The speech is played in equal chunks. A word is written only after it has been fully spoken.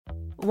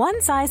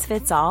One size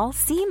fits all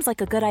seems like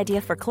a good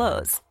idea for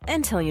clothes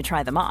until you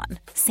try them on.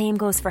 Same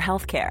goes for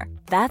healthcare.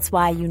 That's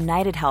why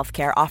United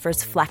Healthcare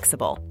offers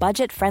flexible,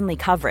 budget-friendly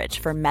coverage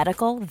for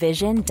medical,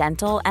 vision,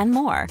 dental, and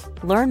more.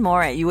 Learn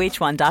more at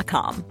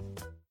uh1.com.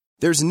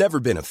 There's never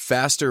been a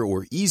faster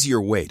or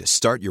easier way to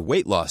start your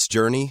weight loss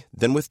journey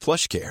than with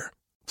PlushCare.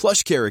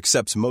 PlushCare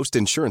accepts most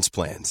insurance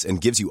plans and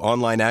gives you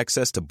online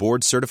access to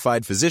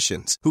board-certified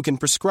physicians who can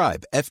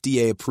prescribe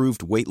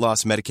FDA-approved weight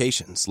loss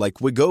medications like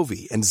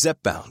Wegovy and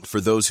Zepbound for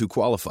those who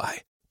qualify.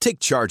 Take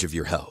charge of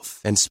your health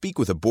and speak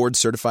with a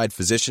board-certified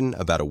physician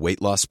about a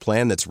weight loss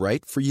plan that's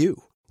right for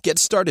you. Get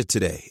started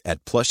today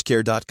at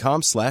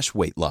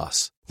plushcare.com/weight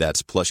loss.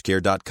 That's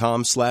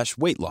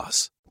plushcare.com/weight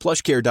loss.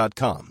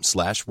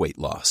 plushcare.com/weight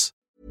loss.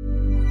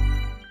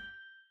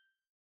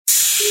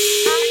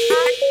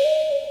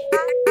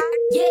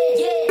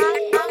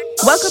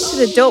 Welcome to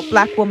the Dope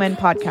Black Woman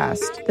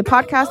podcast, the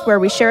podcast where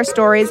we share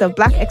stories of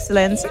Black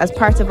excellence as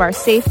part of our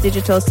safe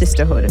digital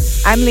sisterhood.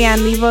 I'm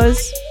Leanne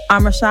Levos.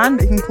 I'm Rashan,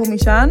 but you can call me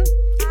Shan.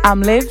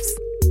 I'm Livs.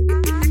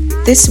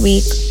 This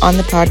week on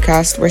the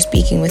podcast, we're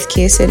speaking with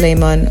Kiese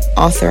Lehman,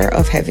 author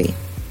of Heavy.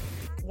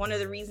 One of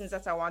the reasons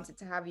that I wanted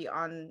to have you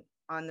on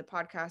the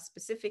podcast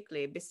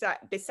specifically,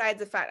 besides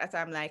the fact that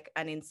I'm like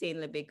an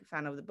insanely big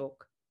fan of the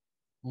book,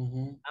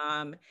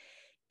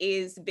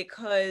 is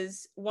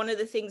because one of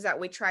the things that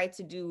we try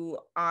to do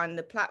on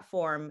the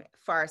platform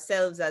for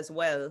ourselves as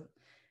well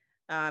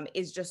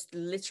is just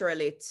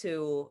literally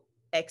to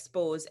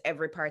expose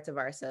every part of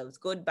ourselves,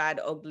 good, bad,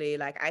 ugly.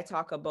 Like, I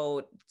talk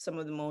about some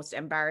of the most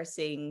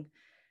embarrassing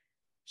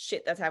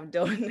shit that I've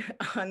done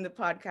on the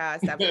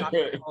podcast. I've talked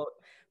about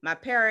my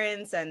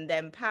parents and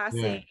them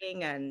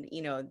passing and,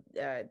 you know,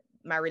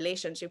 my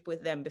relationship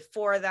with them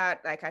before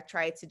that. Like, I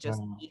try to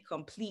just be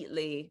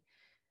completely,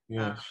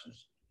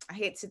 I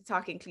hate to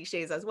talk in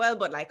cliches as well,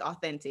 but like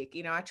authentic,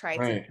 you know, I try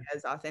to be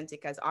as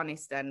authentic, as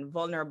honest and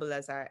vulnerable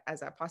as I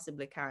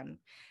possibly can.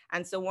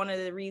 And so one of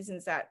the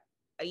reasons that,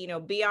 you know,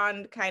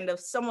 beyond kind of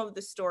some of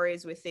the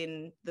stories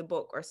within the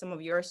book or some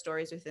of your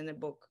stories within the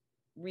book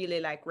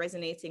really like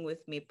resonating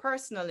with me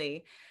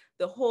personally,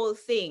 the whole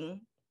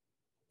thing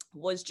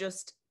was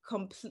just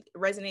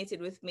resonated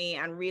with me.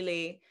 And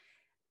really,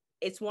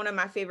 it's one of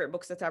my favorite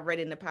books that I've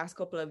read in the past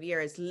couple of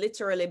years,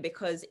 literally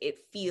because it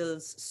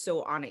feels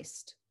so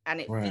honest. And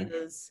it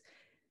feels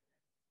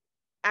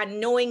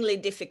unknowingly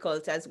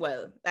difficult as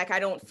well. Like, I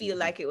don't feel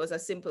like it was a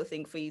simple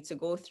thing for you to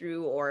go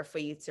through or for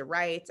you to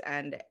write.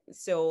 And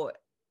so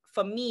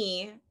for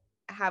me,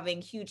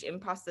 having huge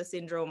imposter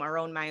syndrome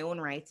around my own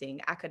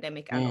writing,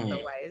 academic and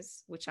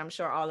otherwise, which I'm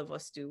sure all of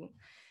us do,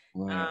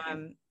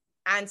 and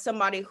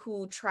somebody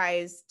who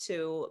tries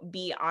to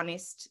be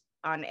honest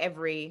on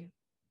every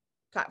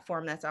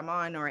platform that I'm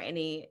on or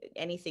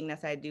anything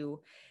that I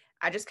do,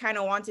 I just kind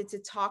of wanted to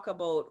talk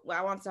about, well,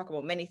 I want to talk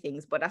about many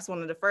things, but that's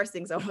one of the first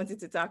things I wanted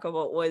to talk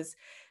about was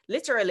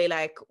literally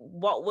like,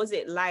 what was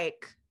it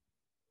like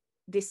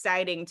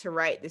deciding to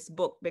write this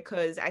book?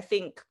 Because I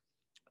think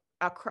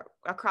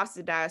across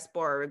the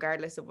diaspora,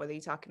 regardless of whether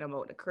you're talking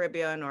about the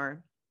Caribbean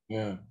or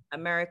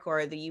America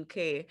or the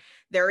UK,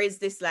 there is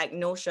this like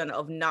notion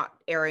of not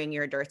airing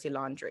your dirty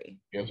laundry.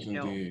 Yes, you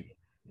know? indeed.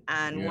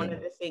 And one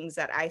of the things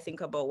that I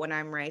think about when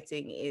I'm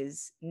writing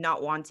is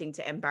not wanting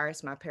to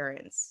embarrass my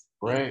parents.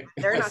 Right.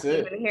 They're not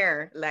even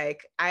here.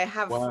 Like, I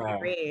have free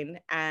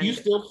reign. And you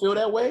still feel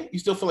that way? You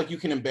still feel like you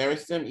can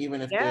embarrass them even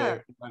if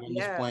they're not in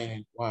this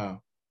plane?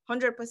 Wow.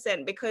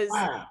 100%, because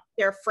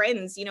they're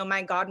friends. You know,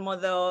 my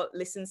godmother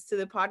listens to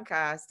the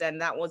podcast,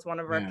 and that was one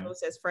of our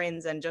closest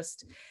friends. And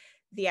just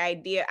the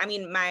idea, I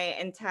mean, my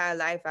entire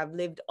life, I've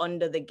lived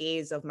under the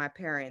gaze of my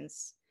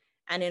parents.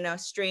 And in a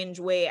strange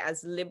way,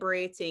 as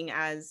liberating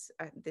as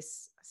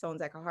this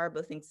sounds like a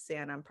horrible thing to say,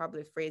 and I'm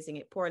probably phrasing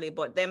it poorly,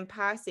 but them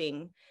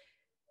passing,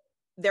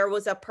 there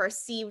was a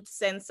perceived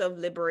sense of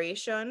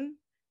liberation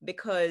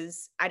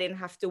because I didn't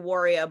have to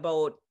worry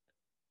about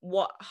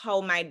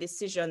how my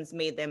decisions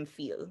made them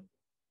feel.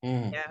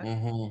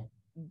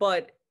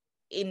 But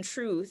in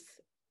truth,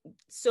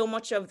 so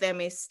much of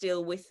them is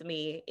still with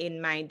me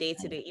in my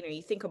day-to-day. You know,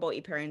 you think about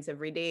your parents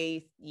every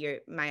day.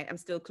 I'm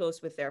still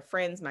close with their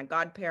friends, my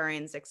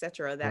godparents,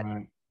 etc. That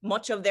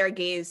much of their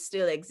gaze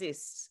still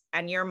exists,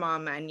 and your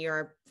mom and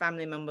your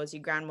family members,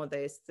 your grandmother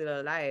is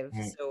still alive.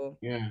 So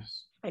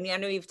and I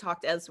know you've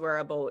talked elsewhere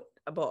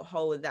about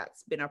how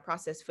that's been a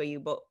process for you,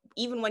 but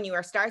even when you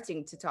are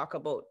starting to talk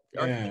about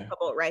or think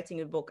about writing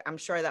a book, I'm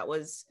sure that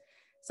was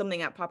something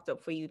that popped up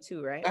for you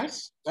too, right?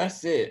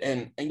 That's it.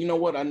 And you know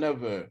what? I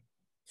never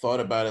thought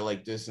about it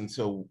like this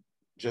until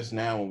just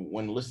now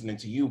when listening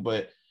to you.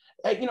 But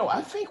you know,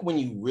 I think when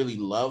you really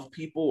love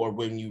people, or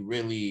when you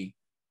really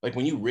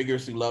when you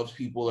rigorously love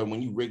people, or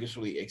when you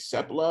rigorously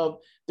accept love,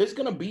 there's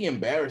gonna be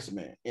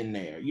embarrassment in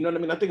there. You know what I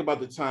mean? I think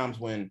about the times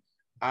when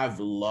I've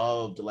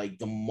loved like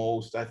the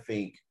most, I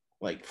think,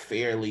 like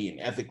fairly and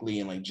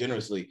ethically and like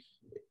generously.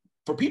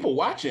 For people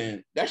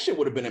watching, that shit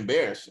would have been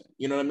embarrassing.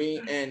 You know what I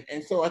mean?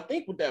 And so I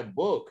think with that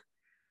book,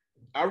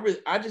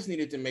 I just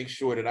needed to make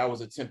sure that I was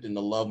attempting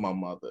to love my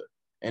mother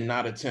and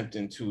not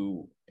attempting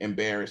to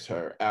embarrass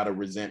her out of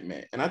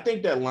resentment. And I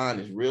think that line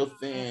is real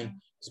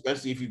thin,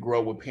 especially if you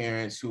grow up with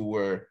parents who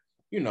were,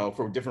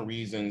 for different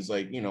reasons,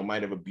 like,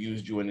 might have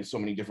abused you in so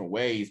many different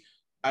ways.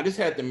 I just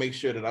had to make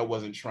sure that I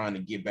wasn't trying to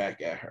get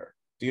back at her.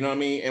 Do you know what I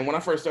mean? And when I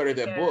first started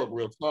that book,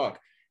 Real Talk,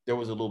 there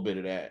was a little bit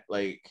of that.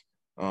 Like,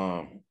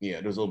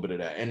 there was a little bit of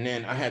that. And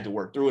then I had to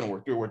work through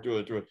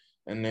it.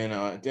 And then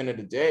at the end of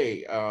the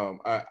day,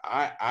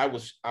 I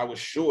was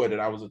sure that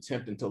I was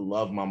attempting to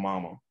love my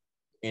mama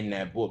in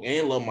that book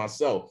and love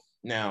myself.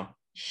 Now,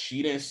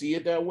 she didn't see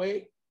it that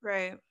way.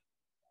 Right.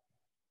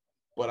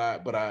 But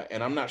I,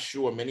 and I'm not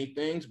sure many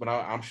things, but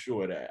I'm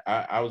sure that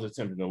I was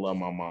attempting to love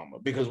my mama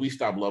because we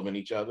stopped loving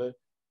each other.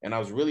 And I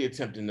was really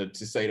attempting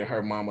to say to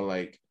her mama,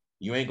 like,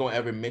 you ain't gonna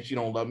ever admit you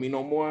don't love me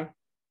no more,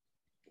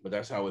 but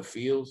that's how it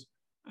feels.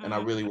 And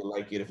I really would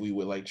like it if we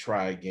would like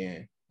try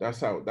again.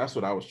 That's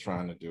what I was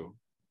trying to do.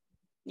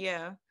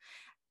 Yeah.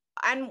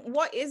 And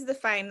what is the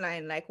fine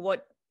line? Like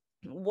what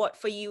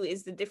for you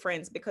is the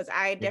difference? Because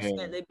I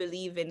definitely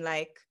believe in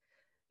like,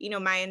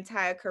 my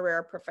entire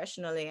career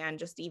professionally and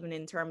just even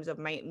in terms of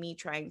me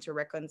trying to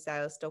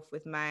reconcile stuff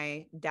with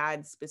my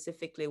dad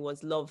specifically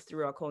was love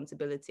through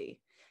accountability.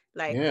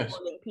 Like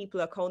holding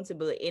people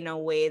accountable in a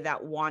way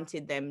that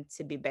wanted them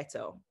to be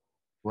better.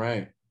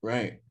 Right.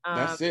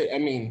 That's it. I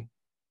mean,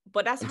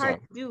 but that's hard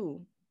to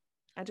do.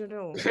 I don't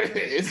know.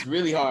 It's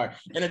really hard.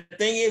 And the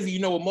thing is,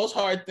 with most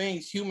hard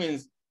things,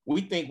 humans,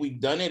 we think we've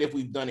done it if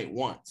we've done it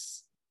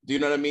once. Do you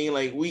know what I mean?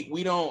 Like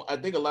we don't, I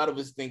think a lot of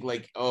us think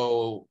like,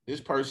 oh, this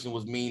person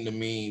was mean to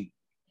me.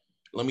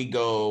 Let me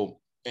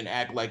go and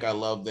act like I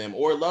love them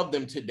or love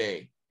them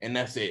today. And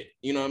that's it.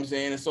 You know what I'm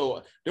saying? And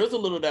so there's a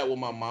little of that with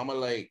my mama,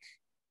 like,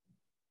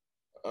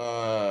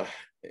 man,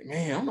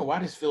 I don't know why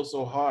this feels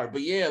so hard,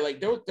 but yeah, like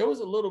there was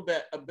a little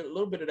bit of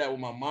that with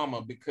my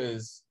mama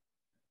because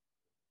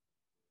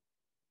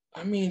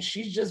I mean,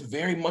 she's just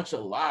very much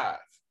alive.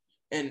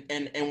 And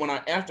when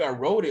after I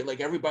wrote it,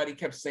 like everybody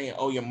kept saying,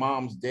 oh, your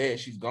mom's dead,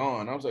 she's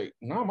gone. I was like,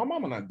 no, my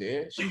mama not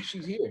dead.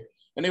 She's here.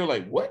 And they were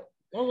like, what?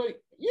 I was like,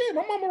 yeah,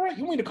 my mama right.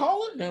 You want me to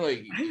call her? And they're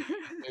like,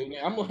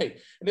 I'm like,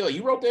 and they're like,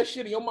 you wrote that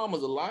shit and your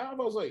mama's alive?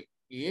 I was like,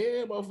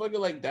 yeah, motherfucker,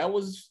 like that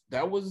was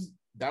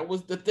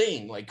the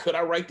thing. Like, could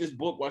I write this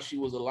book while she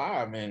was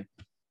alive? And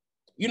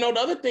the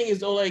other thing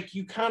is though, like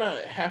you kind of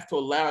have to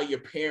allow your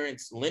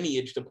parents'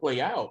 lineage to play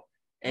out.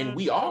 And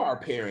we are our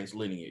parents'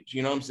 lineage,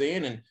 you know what I'm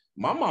saying? And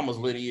my mama's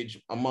lineage,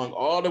 among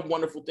all the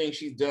wonderful things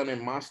she's done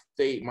in my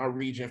state, my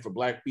region for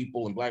Black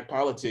people and Black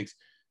politics,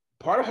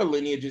 part of her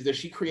lineage is that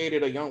she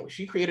created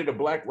a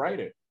Black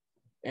writer.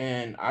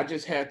 And I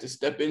just had to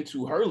step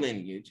into her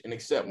lineage and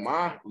accept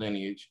my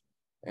lineage.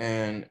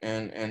 And I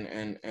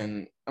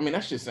mean,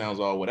 that shit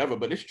sounds all whatever,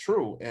 but it's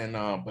true. And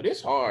but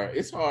it's hard.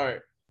 It's hard.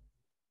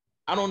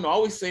 I don't know. I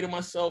always say to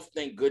myself,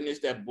 thank goodness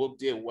that book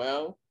did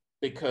well,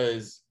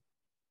 because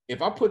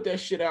if I put that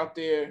shit out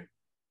there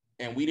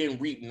and we didn't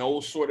reap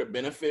no sort of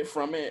benefit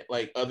from it,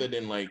 like other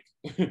than like,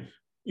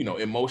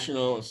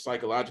 emotional and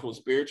psychological and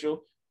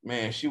spiritual,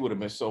 man, she would have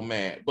been so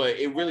mad. But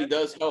it really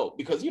does help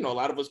because, a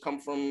lot of us come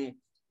from,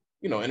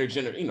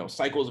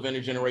 cycles of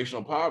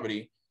intergenerational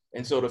poverty.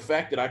 And so the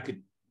fact that I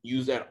could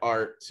use that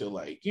art to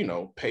like,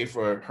 pay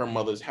for her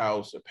mother's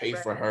house or pay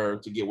for her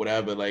to get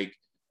whatever, like,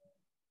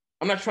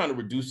 I'm not trying to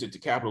reduce it to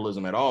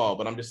capitalism at all,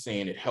 but I'm just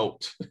saying it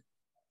helped.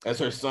 As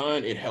her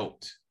son, it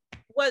helped.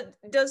 Well,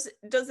 does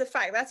the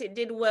fact that it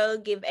did well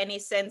give any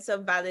sense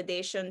of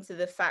validation to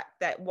the fact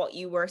that what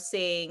you were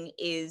saying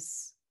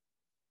is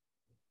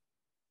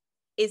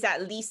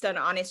at least an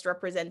honest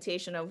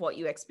representation of what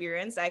you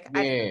experienced? Like,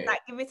 does that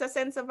give it a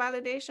sense of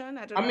validation?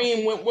 I don't know. I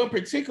mean, when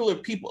particular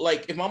people,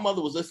 like if my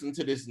mother was listening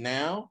to this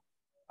now,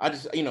 I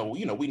just,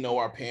 we know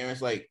our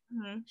parents, like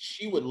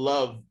she would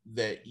love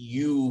that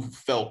you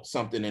felt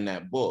something in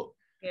that book.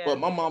 Yeah. But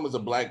my mom is a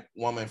Black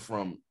woman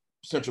from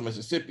Central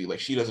Mississippi. Like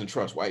she doesn't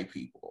trust white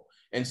people.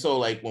 And so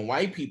like when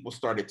white people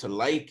started to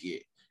like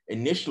it,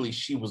 initially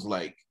she was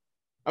like,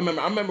 I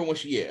remember when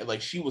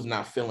she was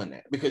not feeling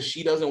that because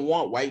she doesn't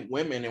want white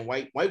women and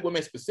white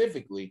women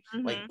specifically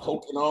like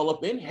poking all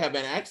up in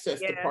having access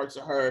to parts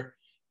of her.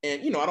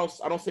 And I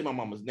don't say my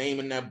mama's name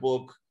in that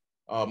book.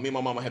 Me and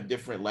my mama have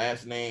different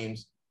last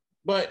names,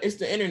 but it's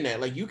the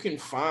internet. Like you can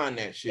find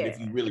that shit if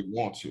you really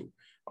want to.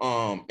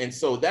 And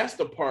so that's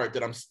the part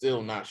that I'm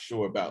still not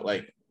sure about.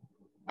 Like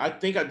I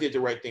think I did the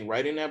right thing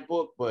writing that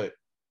book, but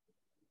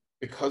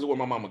because of where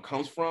my mama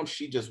comes from,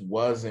 she just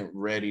wasn't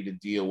ready to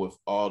deal with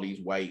all these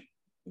white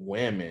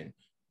women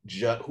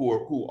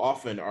who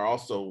often are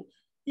also,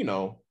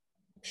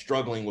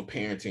 struggling with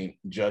parenting,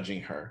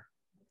 judging her.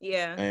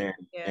 Yeah.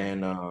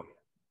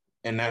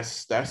 And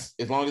that's as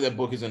long as that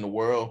book is in the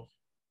world,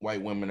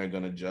 white women are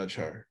gonna judge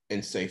her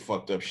and say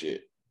fucked up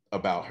shit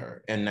about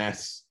her. And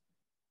that's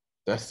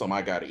something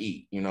I gotta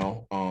eat,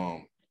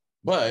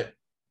 But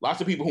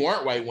lots of people who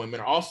aren't white women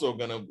are also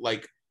gonna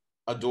like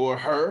adore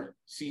her,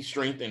 see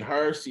strength in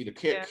her, see the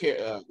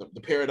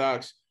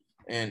paradox,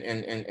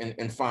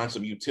 and find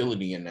some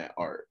utility in that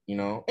art,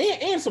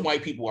 And some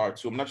white people are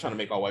too. I'm not trying to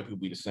make all white people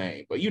be the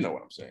same, but you know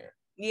what I'm saying.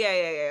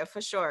 Yeah,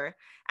 for sure.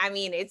 I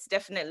mean, it's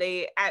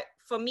definitely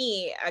for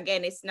me,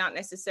 again, it's not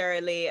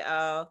necessarily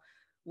a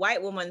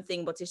white woman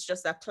thing, but it's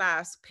just a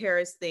class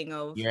pairs thing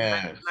of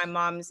Yes. my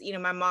mom's,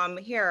 my mom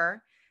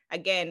here,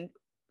 again,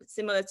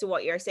 similar to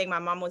what you're saying, my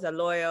mom was a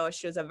lawyer.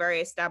 She was a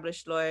very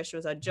established lawyer. She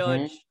was a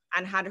judge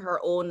and had her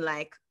own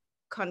like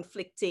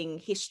conflicting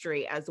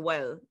history as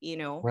well,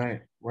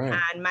 Right.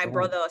 And my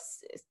brother,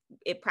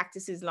 it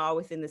practices law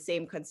within the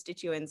same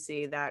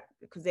constituency, that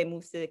because they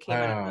moved to the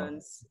Cayman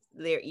Islands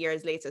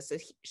years later. So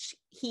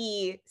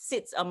he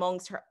sits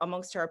amongst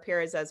her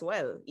peers as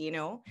well,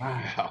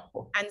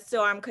 Wow. And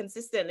so I'm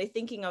consistently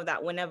thinking of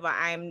that whenever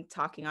I'm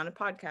talking on a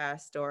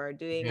podcast or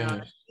doing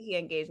a speaking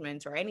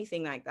engagement or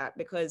anything like that,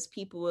 because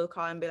people will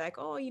call and be like,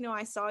 oh,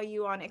 I saw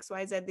you on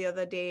XYZ the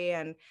other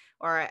day.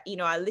 Or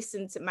I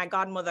listened to, my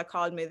godmother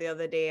called me the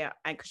other day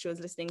and she was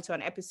listening to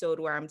an episode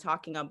where I'm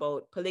talking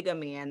about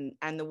polygamy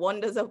and the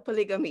wonders of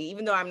polygamy,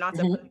 even though I'm not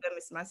a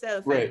polygamist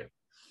myself. Right.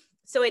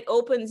 So it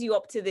opens you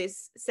up to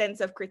this sense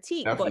of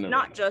critique, Definitely. But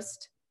not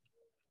just,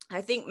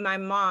 I think my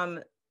mom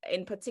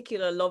in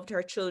particular loved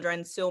her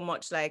children so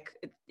much, like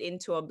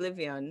into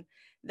oblivion,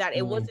 that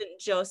it wasn't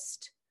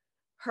just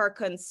her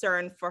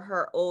concern for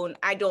her own.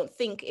 I don't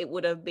think it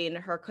would have been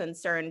her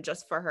concern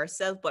just for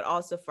herself, but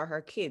also for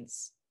her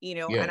kids,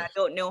 And I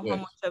don't know how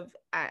much of,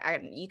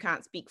 you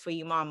can't speak for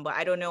you, Mom, but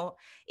I don't know.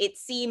 It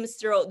seems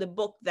throughout the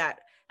book that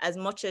as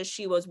much as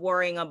she was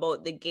worrying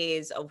about the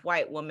gaze of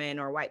white women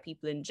or white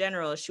people in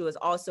general, she was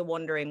also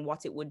wondering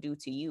what it would do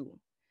to you.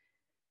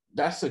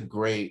 That's a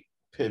great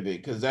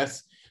pivot, because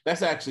that's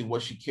actually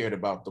what she cared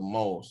about the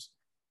most.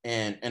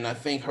 And I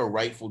think her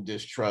rightful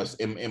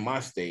distrust in my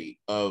state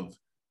of,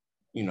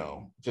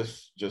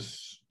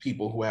 just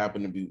people who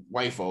happen to be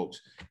white folks,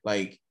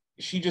 like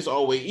she just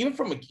always,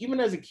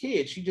 even as a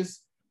kid, she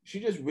just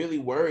really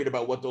worried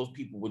about what those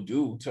people would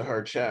do to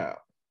her child.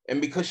 And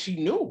because she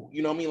knew,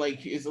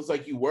 like it's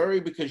like you worry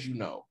because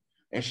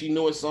and she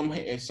knew at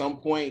some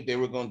point they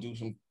were going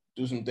to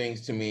do some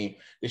things to me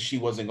that she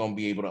wasn't going to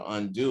be able to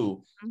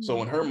undo.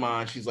 So in her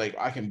mind, she's like,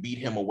 I can beat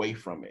him away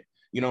from it.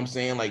 You know what I'm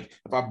saying? Like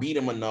if I beat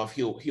him enough,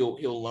 he'll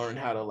learn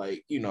how to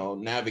like,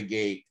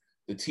 navigate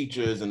the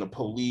teachers and the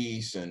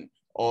police and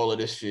all of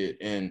this shit.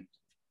 And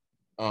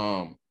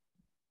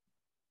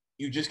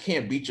you just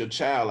can't beat your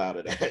child out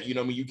of that.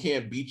 You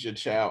can't beat your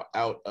child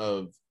out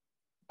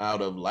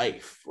of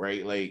life,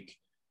 right? Like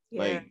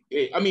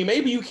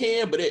maybe you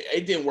can, but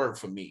it didn't work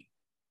for me.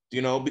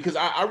 Because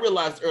I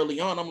realized early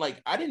on, I'm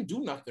like, I didn't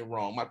do nothing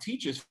wrong. My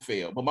teachers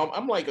failed. But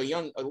I'm like a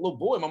little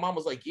boy. My mom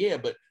was like, yeah,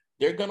 but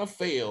they're going to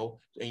fail.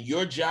 And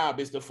your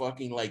job is to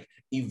fucking like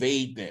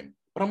evade them.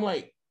 But I'm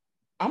like,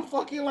 I'm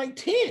fucking like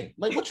 10.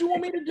 Like, what you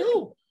want me to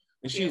do?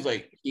 And she was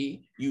like,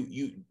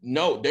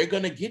 no, they're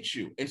going to get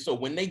you. And so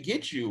when they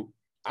get you,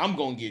 I'm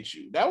going to get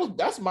you.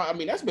 That's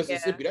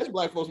Mississippi. That's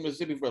Black folks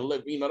Mississippi for a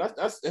living.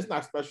 That's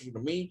not special to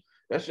me.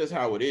 That's just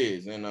how it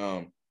is.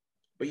 And,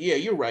 but yeah,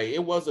 you're right.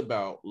 It was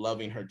about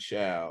loving her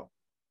child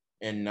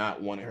and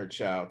not wanting her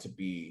child to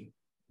be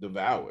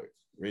devoured,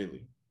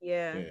 really.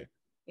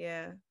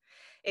 Yeah.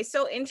 It's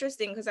so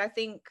interesting because I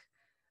think,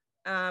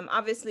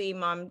 obviously,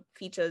 Mom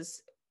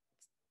features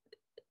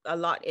a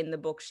lot in the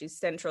book. She's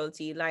central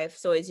to your life.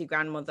 So is your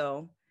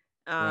grandmother.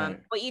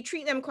 But you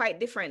treat them quite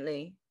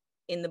differently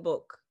in the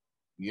book.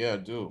 Yeah, I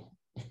do.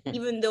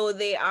 Even though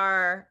they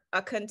are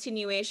a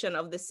continuation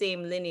of the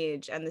same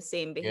lineage and the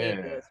same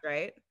behaviors,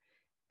 right?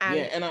 And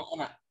and I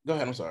go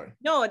ahead. I'm sorry.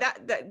 No,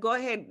 that go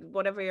ahead. Go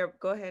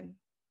ahead.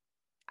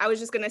 I was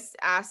just gonna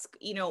ask,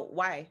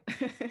 why?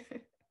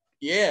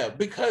 Yeah,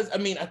 because I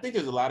think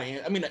there's a lot of.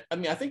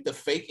 I think the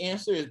fake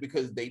answer is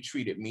because they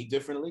treated me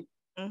differently.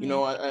 I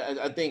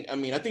think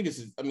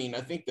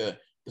the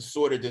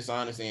sort of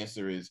dishonest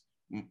answer is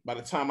by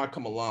the time I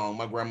come along,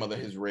 my grandmother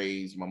has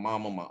raised my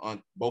mama, my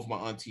aunt, both my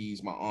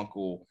aunties, my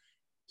uncle.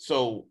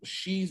 So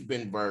she's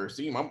been versed.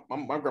 My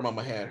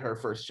grandmama had her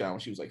first child when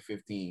she was like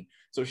 15.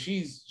 So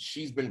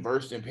she's been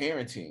versed in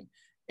parenting,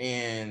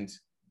 and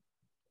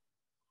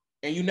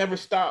you never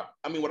stop.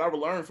 What I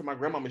learned from my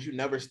grandmama is you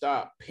never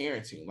stop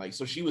parenting. Like,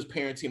 so she was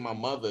parenting my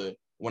mother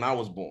when I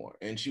was born,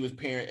 and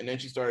and then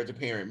she started to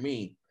parent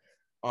me.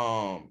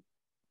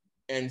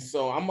 And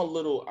so I'm a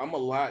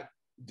lot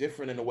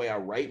different in the way I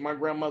write my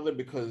grandmother,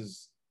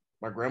 because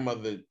my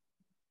grandmother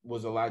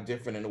was a lot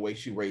different in the way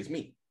she raised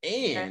me.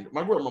 And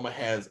my grandmama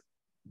has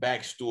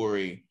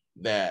backstory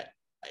that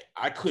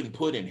I couldn't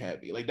put in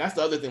heavy. Like, that's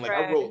the other thing. Like,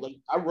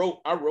 I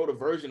wrote a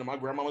version of my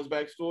grandmama's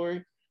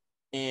backstory,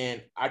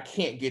 and I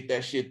can't get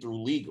that shit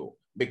through legal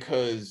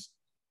because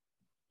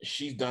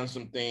she's done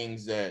some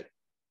things that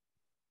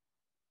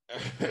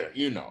that's,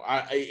 you know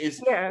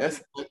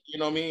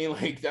what I mean?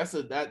 Like,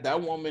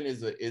 that woman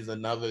is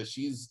another,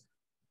 she's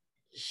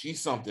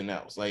something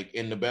else, like,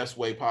 in the best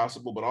way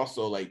possible, but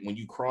also, like, when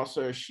you cross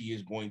her, she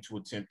is going to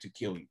attempt to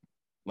kill you.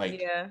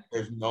 Like,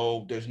 there's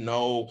no, did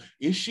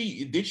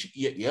she,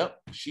 yep,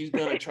 she's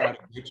gonna try to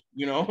get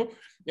you,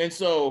 and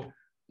so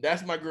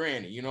that's my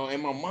granny,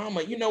 and my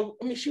mama,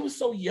 she was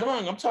so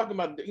young. I'm talking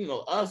about,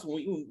 us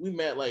when we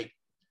met like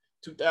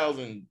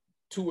 2000,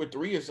 2 or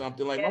 3 or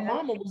something. Like, Yeah. my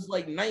mama was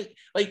like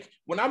like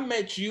when I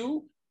met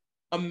you,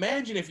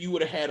 imagine if you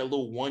would have had a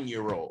little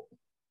 1-year-old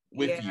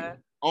with you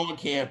on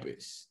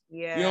campus.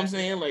 Yeah. You know what I'm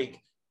saying?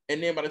 Like,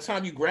 and then by the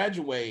time you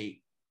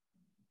graduate,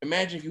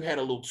 imagine if you had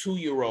a little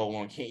 2-year-old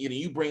on campus,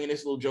 you bringing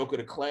this little joker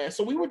to class.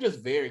 So we were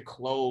just very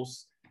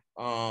close.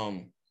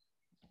 And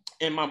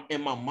my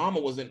mama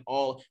wasn't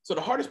all. So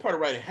the hardest part of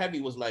writing Heavy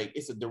was like,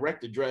 it's a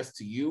direct address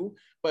to you,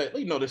 but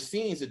you know, the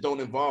scenes that don't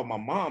involve my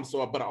mom.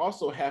 So, but I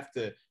also have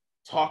to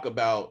talk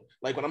about,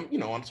 like, when I'm, you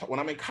know, when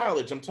I'm in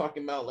college, I'm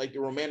talking about like the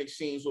romantic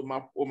scenes with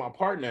my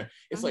partner.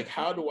 It's like,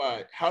 how do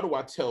I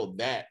tell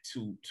that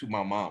to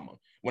my mama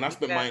when I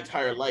spent my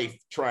entire life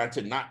trying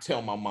to not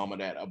tell my mama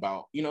that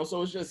about, you know?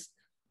 So it's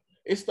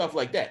stuff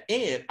like that.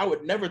 And I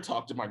would never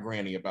talk to my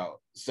granny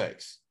about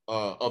sex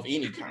of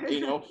any kind,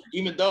 you know,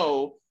 even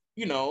though,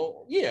 you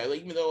know,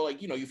 like, even though,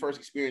 like, you know, you first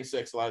experience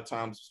sex a lot of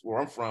times where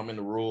I'm from in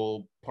the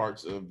rural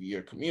parts of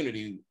your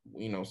community,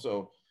 you know,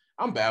 so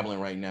I'm babbling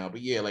right now,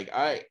 but yeah, like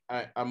I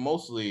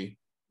mostly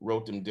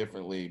wrote them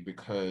differently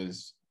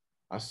because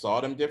I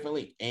saw them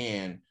differently,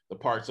 and the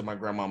parts of my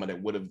grandmama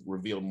that would have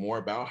revealed more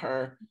about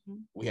her,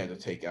 we had to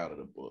take out of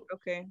the book.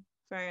 Okay,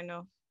 fair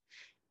enough.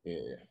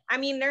 Yeah. I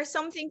mean, there's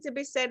something to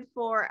be said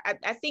for,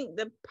 I think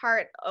the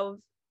part of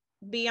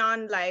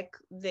beyond like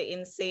the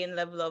insane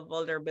level of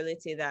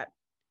vulnerability that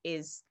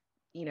is,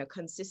 you know,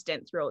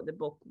 consistent throughout the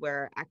book,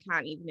 where I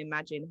can't even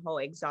imagine how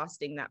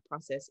exhausting that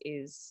process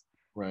is.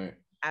 Right.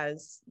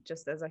 As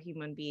a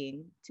human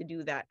being to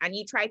do that. And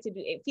you try to do,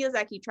 it feels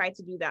like you try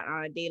to do that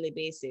on a daily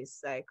basis.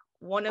 Like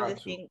one of the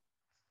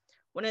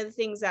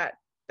things that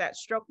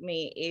struck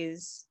me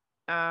is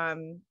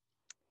kind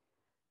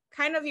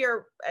of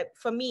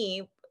for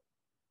me,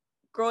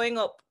 growing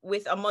up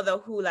with a mother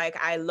who like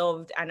I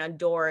loved and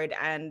adored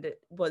and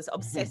was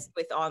obsessed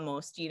with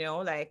almost, you know,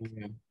 like,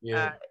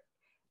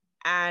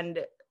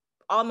 and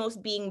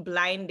almost being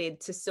blinded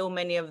to so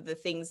many of the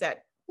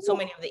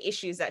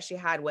issues that she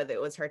had, whether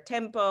it was her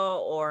temper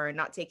or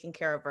not taking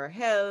care of her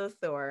health,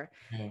 or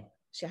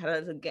she had a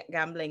little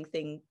gambling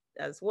thing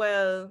as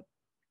well.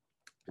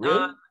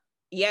 Really?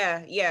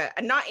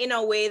 And not in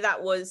a way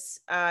that was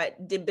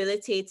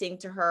debilitating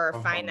to her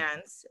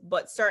finance,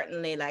 but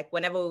certainly like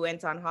whenever we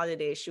went on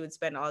holiday, she would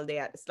spend all day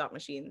at the slot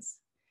machines.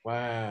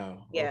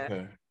 Wow. Yeah.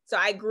 Okay. So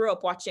I grew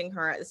up watching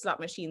her at the slot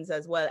machines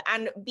as well,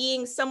 and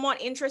being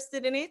somewhat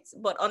interested in it,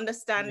 but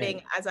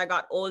understanding as I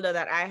got older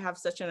that I have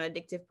such an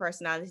addictive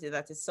personality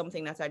that is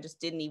something that I just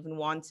didn't even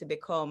want to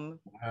become.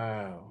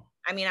 Wow.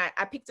 I mean,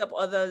 I picked up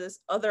other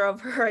of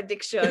her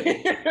addictions.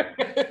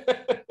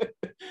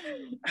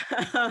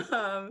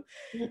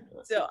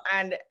 So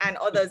and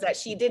others that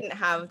she didn't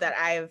have that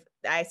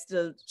I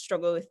still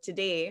struggle with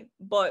today.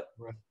 But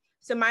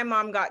so my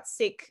mom got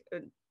sick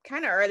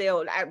kind of early,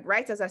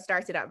 right as I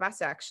started at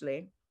Vassar,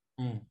 actually.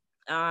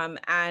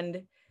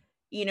 And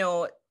you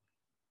know,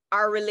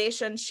 our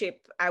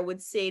relationship, I would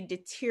say,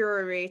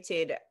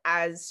 deteriorated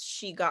as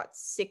she got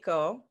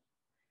sicker.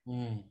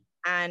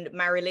 And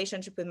my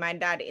relationship with my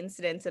dad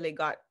incidentally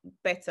got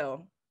better.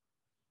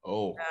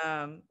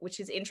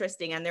 Which is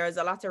interesting. And there was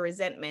a lot of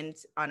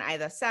resentment on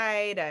either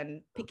side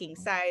and picking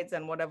sides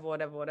and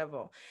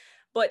whatever.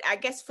 But I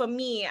guess for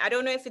me, I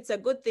don't know if it's a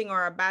good thing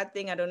or a bad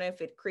thing. I don't know if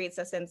it creates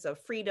a sense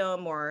of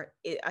freedom or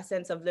a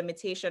sense of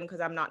limitation because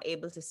I'm not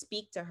able to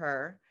speak to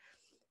her.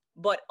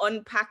 But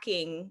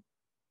unpacking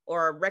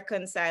or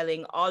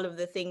reconciling all of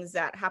the things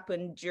that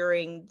happened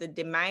during the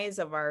demise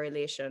of our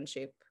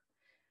relationship,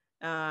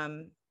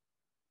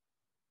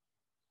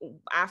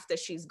 after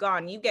she's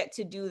gone, you get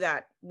to do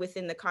that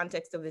within the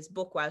context of this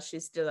book while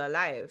she's still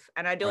alive.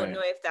 And I don't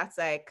know if that's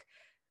like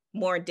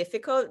more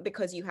difficult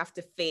because you have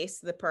to face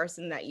the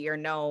person that you're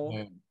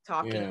now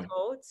talking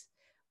about,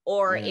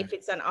 or if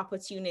it's an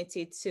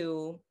opportunity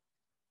to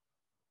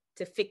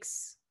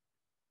fix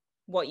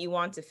what you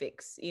want to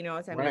fix, you know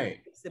what I mean? Right.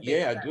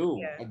 I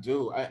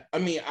do. I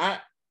mean,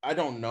 I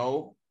don't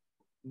know,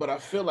 but I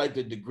feel like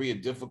the degree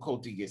of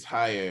difficulty gets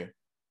higher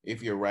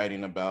if you're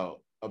writing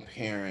about a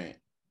parent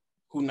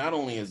who not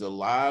only is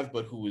alive,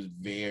 but who is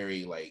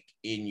very like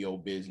in your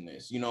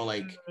business, you know,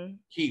 like,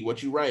 Key,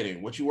 what you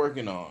writing? What you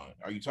working on?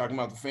 Are you talking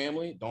about the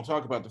family? Don't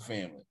talk about the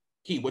family.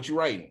 Key, what you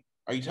writing?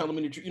 Are you telling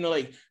me the truth? You know,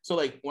 like, so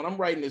like when I'm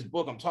writing this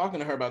book, I'm talking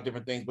to her about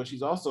different things, but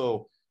she's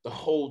also the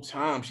whole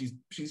time, she's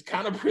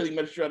kind of pretty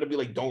much trying to be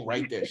like, don't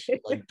write that shit.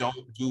 Like,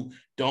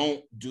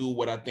 don't do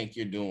what I think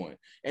you're doing.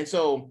 And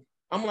so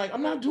I'm like,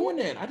 I'm not doing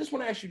that. I just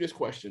want to ask you this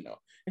question though.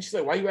 And she's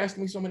like, why are you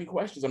asking me so many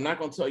questions? I'm not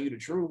going to tell you the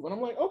truth. And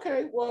I'm like,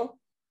 okay, well,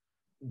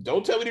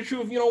 don't tell me the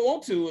truth if you don't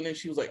want to. And then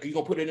she was like, are you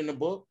gonna put it in the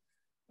book?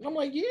 And I'm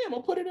like, yeah, I'm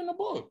gonna put it in the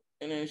book.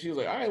 And then she was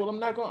like, all right, well, I'm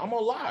gonna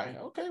lie.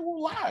 Okay,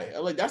 well, lie.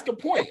 I'm like, that's the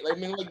point. Like, I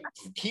mean, like,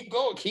 keep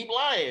going, keep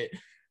lying.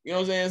 You know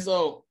what I'm saying?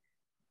 So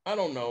I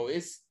don't know.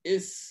 It's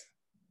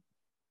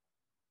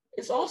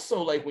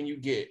also like when you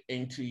get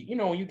into, you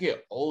know, when you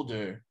get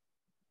older,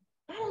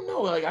 I don't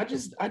know. Like, I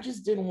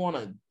just didn't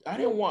want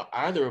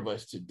either of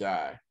us to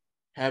die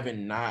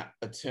having not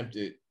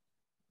attempted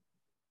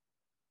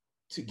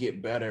to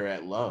get better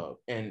at love.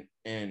 And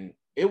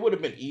it would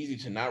have been easy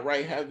to not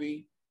write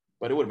heavy,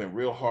 but it would have been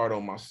real hard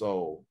on my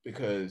soul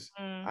because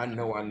I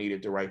know I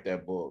needed to write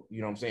that book. You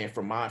know what I'm saying?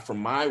 For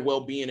my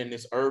well-being in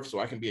this earth, so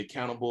I can be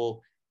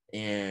accountable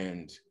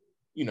and,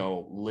 you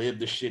know, live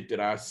the shit that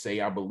I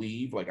say I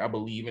believe. Like I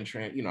believe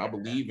in I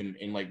believe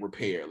in like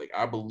repair. Like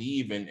I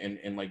believe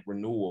in like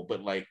renewal.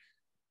 But like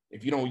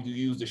if you don't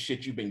use the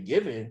shit you've been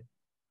given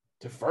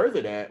to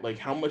further that, like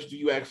how much do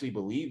you actually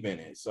believe in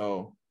it?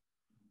 So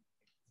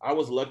I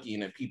was lucky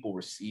in that people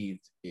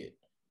received it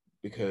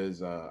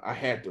because I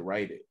had to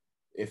write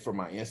it for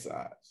my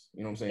insides.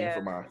 You know what I'm saying? Yeah.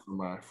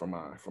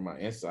 For my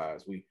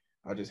insides.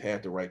 I just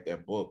had to write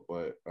that book.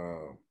 But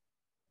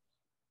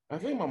I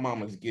think my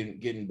mama's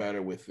getting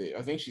better with it.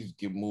 I think she's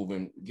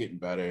getting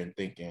better and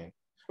thinking.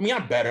 I mean,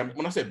 I'm better.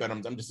 When I say better,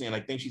 I'm just saying I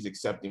think she's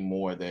accepting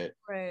more that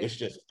it's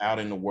just out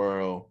in the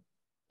world.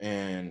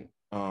 And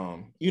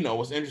you know,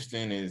 what's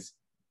interesting is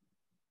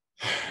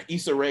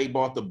Issa Rae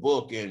bought the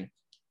book and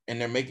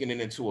they're making it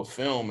into a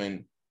film.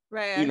 And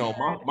you know,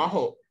 my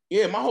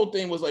whole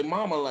thing was like,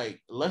 Mama,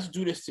 like, let's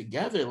do this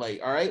together.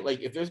 Like, all right,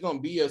 like if there's gonna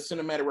be a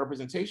cinematic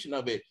representation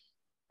of it,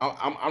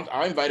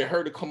 I invited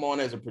her to come on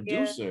as a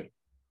producer. Yeah.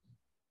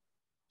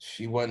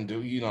 She wasn't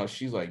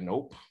she's like,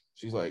 nope.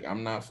 She's like,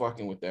 I'm not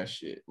fucking with that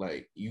shit.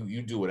 Like,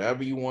 you do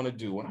whatever you want to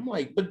do. And I'm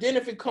like, but then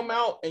if it come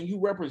out and you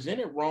represent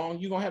it wrong,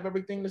 you're gonna have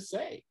everything to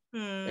say.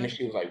 And then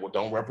she was like, well,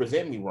 don't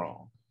represent me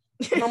wrong.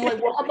 And I'm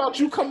like, well, how about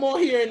you come on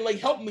here and like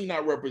help me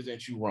not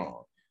represent you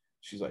wrong?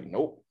 She's like,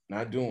 nope,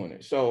 not doing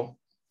it. So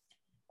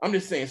I'm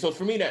just saying. So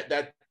for me,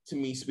 that to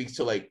me speaks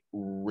to like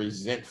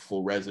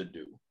resentful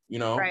residue. You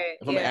know,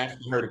 if I'm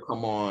asking her to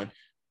come on,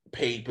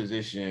 paid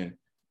position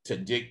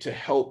to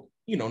help,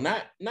 you know,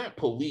 not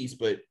police,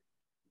 but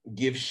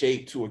give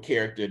shape to a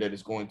character that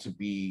is going to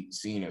be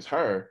seen as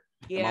her.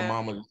 Yeah. And my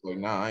mom was just like,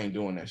 nah, I ain't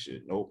doing that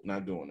shit. Nope,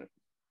 not doing it.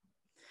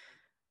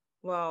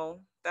 Wow,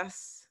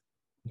 that's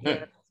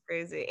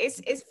crazy.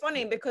 It's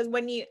funny because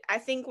I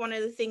think one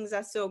of the things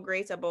that's so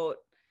great about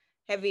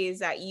Heavy is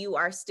that you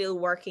are still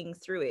working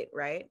through it,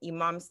 right? Your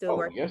mom's still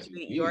working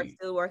through it. You're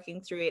still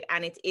working through it.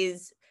 And it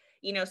is,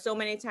 you know, so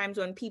many times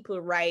when people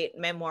write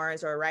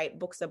memoirs or write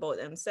books about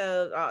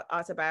themselves,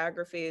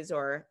 autobiographies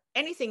or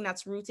anything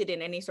that's rooted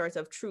in any sort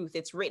of truth,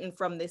 it's written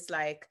from this,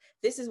 like,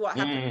 this is what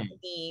happened to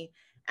me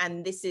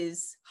and this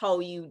is how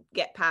you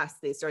get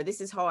past this, or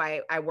this is how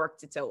I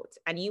worked it out.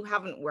 And you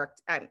haven't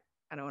worked, I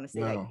don't want to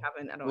say that you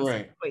haven't, I don't want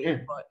to say for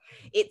you, but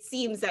it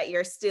seems that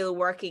you're still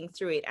working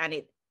through it, and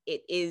it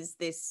is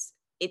this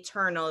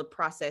eternal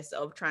process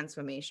of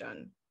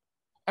transformation.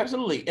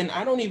 Absolutely. And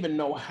I don't even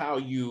know how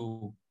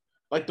you,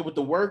 like with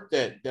the work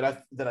that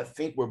I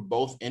think we're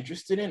both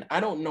interested in, I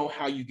don't know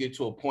how you get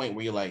to a point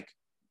where you're like,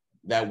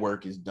 that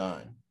work is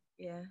done.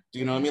 Yeah. Do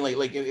you know what I mean?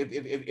 Like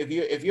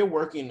if you're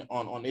working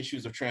on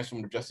issues of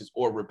transformative justice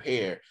or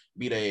repair,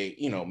 be they,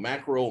 you know,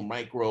 macro,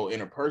 micro,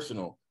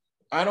 interpersonal,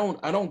 I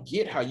don't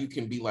get how you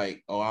can be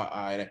like, oh,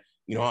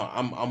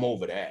 I'm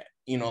over that.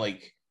 You know,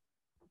 like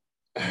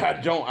I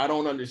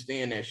don't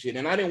understand that shit.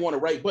 And I didn't want to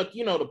write, but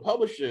you know, the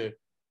publisher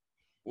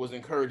was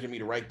encouraging me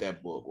to write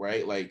that book,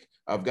 right? Like,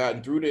 I've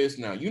gotten through this.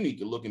 Now you need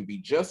to look and be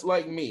just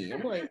like me.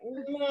 I'm like,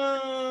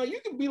 nah, you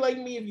can be like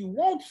me if you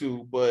want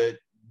to, but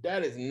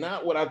that is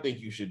not what I think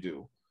you should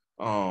do.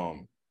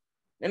 And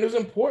it was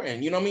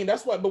important, you know what I mean?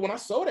 That's why, but when I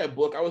saw that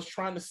book, I was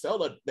trying to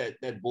sell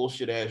that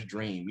bullshit ass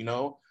dream, you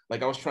know?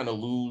 Like I was trying to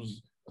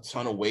lose a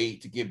ton of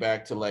weight to get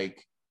back to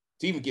like,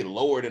 to even get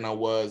lower than I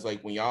was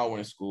like when y'all were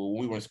in school,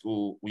 when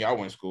y'all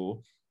were in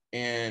school.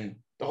 And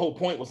the whole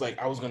point was like,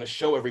 I was going to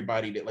show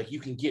everybody that like, you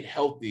can get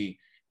healthy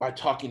by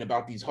talking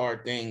about these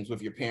hard things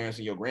with your parents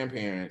and your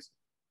grandparents.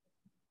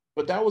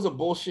 But that was a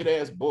bullshit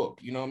ass book.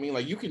 You know what I mean?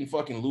 Like you can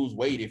fucking lose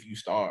weight if you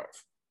starve.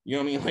 You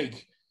know what I mean?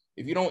 Like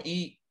if you don't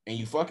eat and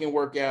you fucking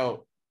work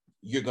out,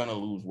 you're going to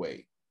lose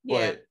weight.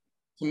 Yeah. But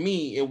to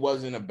me, it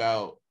wasn't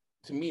about,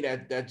 to me,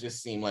 that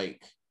just seemed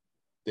like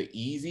the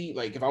easy,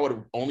 like if I would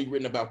have only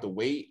written about the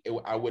weight,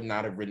 I would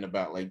not have written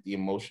about like the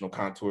emotional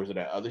contours of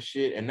that other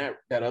shit. And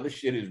that other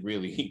shit is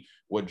really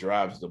what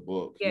drives the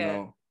book, you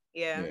know?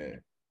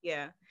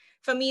 Yeah.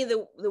 For me,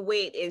 the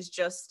weight is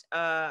just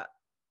a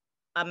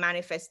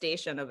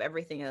manifestation of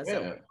everything else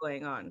that was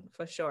going on,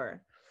 for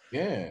sure.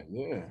 Yeah.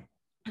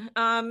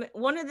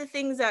 One of the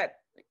things that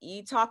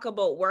you talk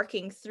about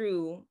working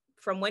through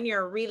from when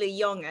you're really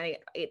young, and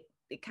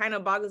it kind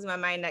of boggles my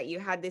mind that you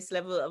had this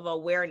level of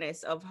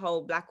awareness of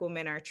how Black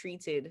women are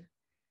treated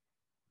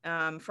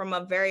from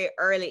a very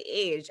early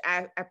age.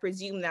 I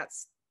presume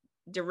that's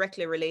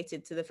directly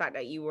related to the fact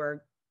that you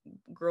were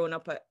growing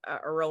up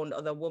around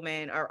other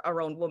women or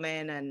around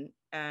women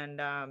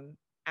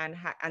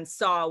and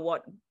saw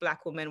what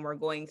Black women were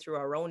going through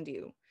around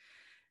you.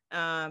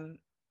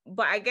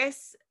 But I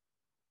guess,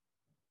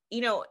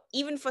 you know,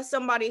 even for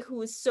somebody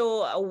who is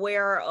so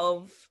aware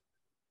of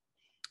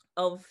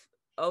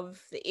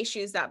the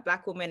issues that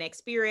Black women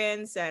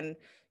experience, and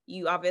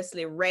you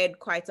obviously read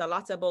quite a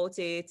lot about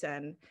it,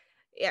 and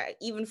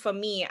even for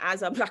me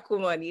as a Black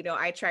woman, you know,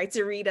 I try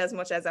to read as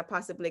much as I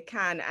possibly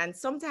can, and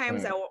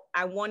sometimes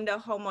I wonder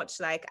how much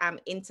like I'm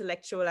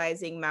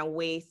intellectualizing my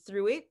way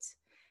through it,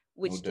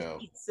 which No doubt.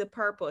 defeats the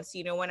purpose.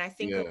 You know, when I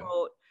think Yeah.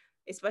 about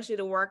especially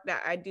the work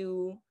that I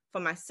do for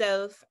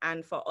myself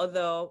and for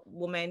other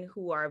women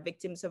who are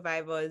victim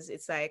survivors,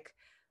 it's like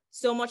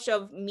so much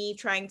of me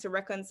trying to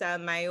reconcile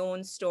my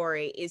own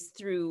story is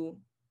through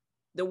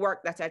the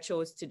work that I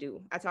chose to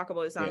do. I talk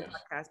about this on Yes.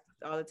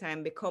 podcasts all the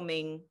time.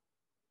 Becoming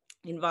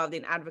involved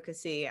in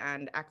advocacy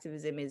and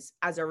activism is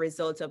as a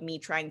result of me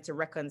trying to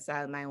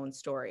reconcile my own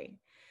story.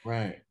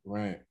 Right,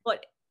 right.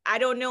 But I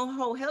don't know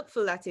how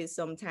helpful that is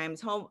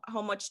sometimes. How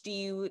much do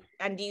you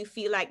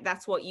feel like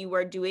that's what you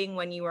were doing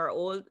when you were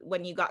old,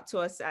 when you got to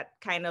us at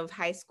kind of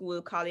high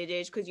school, college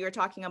age? Because you were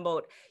talking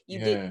about you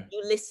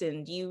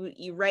listened,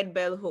 you read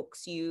bell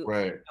hooks,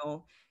 right. you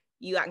know,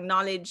 you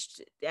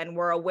acknowledged and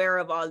were aware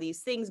of all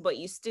these things, but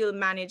you still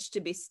managed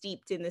to be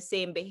steeped in the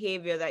same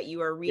behavior that you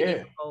were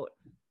reading about.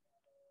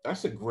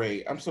 That's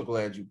I'm so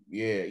glad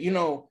you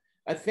know,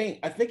 I think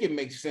it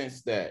makes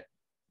sense that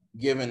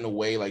given the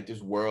way like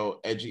this world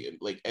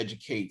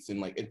educates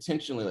and like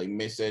intentionally like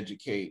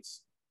miseducates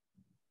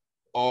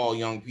all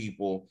young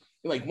people,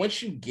 like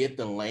once you get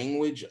the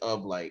language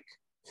of like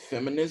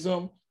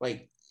feminism,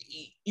 like,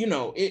 you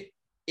know,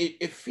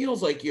 it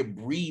feels like you're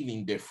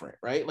breathing different,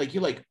 right? Like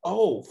you're like,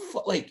 oh,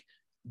 like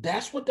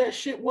that's what that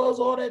shit was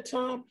all that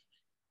time.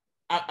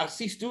 I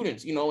see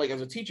students, you know, like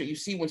as a teacher, you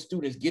see when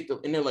students get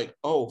and they're like,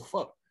 oh,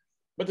 fuck.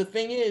 But the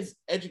thing is,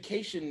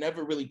 education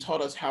never really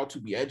taught us how to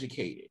be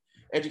educated.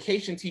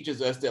 Education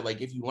teaches us that,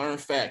 like, if you learn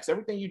facts,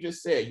 everything you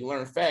just said, you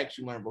learn facts,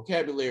 you learn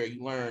vocabulary,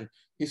 you learn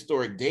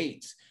historic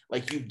dates,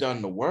 like you've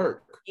done the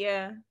work.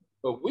 Yeah.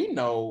 But we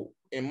know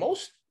in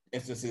most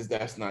instances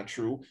that's not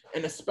true.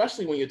 And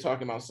especially when you're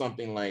talking about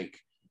something like,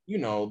 you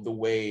know, the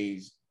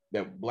ways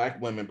that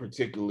Black women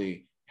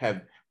particularly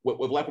have, what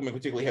Black women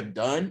particularly have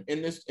done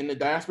in the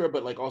diaspora,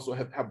 but like also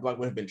how Black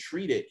women have been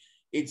treated.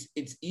 It's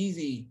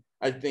easy,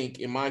 I think,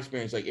 in my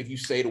experience, like if you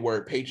say the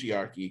word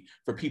patriarchy,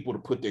 for people to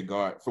put their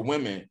guard, for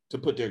women to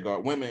put their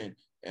guard,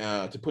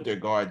 to put their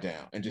guard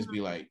down and just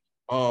be like,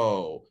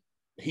 oh,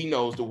 he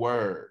knows the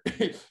word.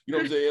 You know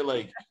what I'm saying?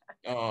 Like,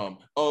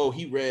 oh,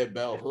 he read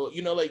bell hook.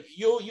 You know, like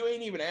you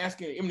ain't even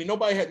asking. I mean,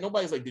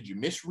 nobody's like, did you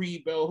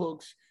misread bell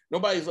hooks?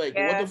 Nobody's like,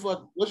 what the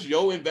fuck? What's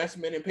your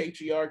investment in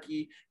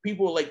patriarchy?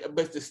 People are like,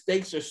 but the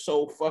stakes are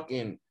so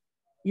fucking,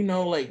 you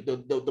know, like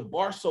the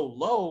bar so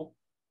low.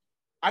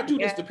 I do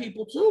this to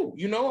people too,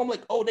 you know. I'm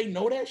like, oh, they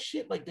know that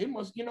shit. Like they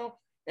must, you know.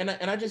 And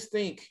I just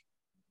think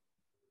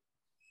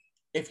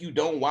if you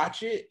don't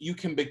watch it, you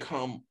can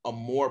become a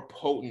more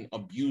potent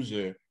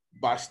abuser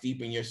by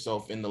steeping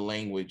yourself in the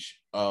language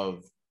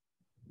of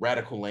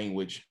radical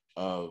language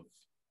of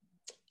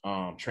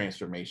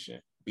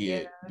transformation. Be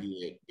it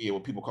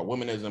what people call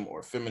womanism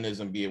or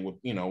feminism. Be it what,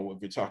 you know, if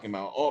you're talking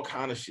about all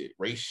kind of shit,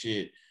 race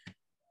shit.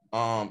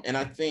 And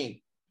I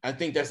think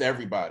that's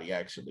everybody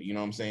actually. You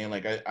know what I'm saying?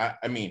 Like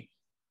I mean.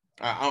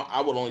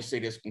 I would only say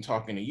this from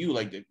talking to you.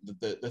 Like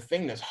the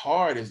thing that's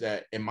hard is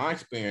that in my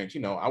experience,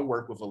 you know, I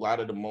work with a lot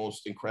of the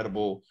most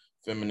incredible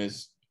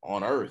feminists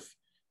on earth.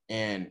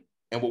 And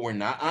what we're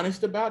not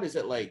honest about is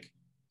that like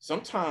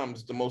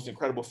sometimes the most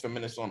incredible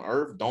feminists on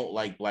earth don't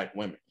like Black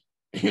women.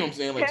 You know what I'm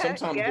saying? Like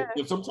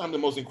sometimes the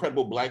most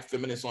incredible Black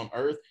feminists on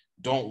earth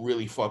don't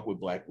really fuck with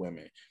Black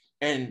women.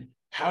 And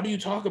how do you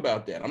talk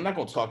about that? I'm not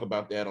gonna talk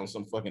about that on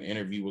some fucking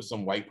interview with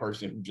some white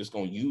person who's just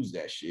gonna use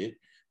that shit.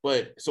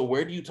 But so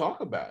where do you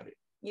talk about it?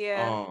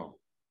 Yeah.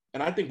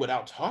 And I think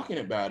without talking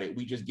about it,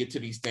 we just get to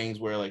these things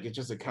where like it's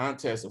just a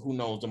contest of who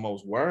knows the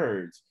most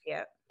words.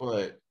 Yeah.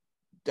 But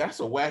that's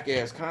a whack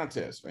ass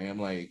contest, fam.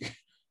 Like,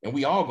 and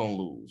we all gonna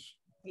lose.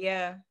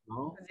 Yeah.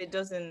 It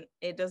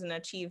doesn't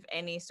achieve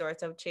any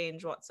sort of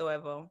change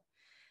whatsoever.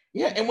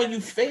 Yeah, and when you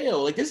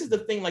fail, like this is the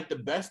thing, like the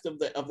best of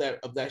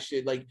that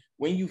shit. Like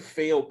when you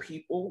fail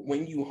people,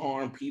 when you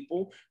harm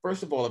people,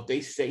 first of all, if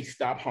they say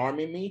stop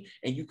harming me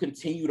and you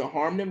continue to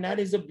harm them, that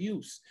is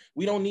abuse.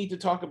 We don't need to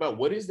talk about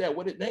what is that,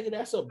 nigga,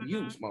 that's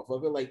abuse,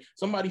 motherfucker. Like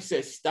somebody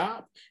said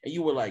stop and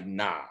you were like,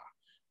 nah,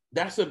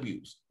 that's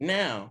abuse.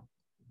 Now,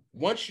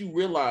 once you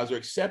realize or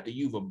accept that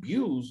you've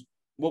abused,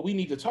 what we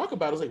need to talk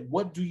about is like,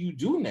 what do you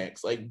do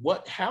next? Like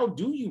how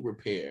do you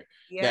repair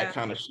that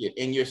kind of shit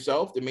in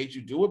yourself that made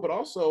you do it, but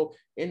also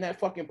in that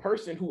fucking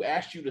person who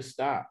asked you to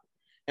stop?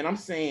 And I'm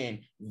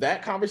saying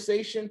that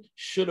conversation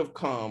should have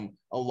come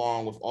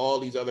along with all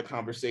these other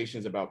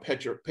conversations about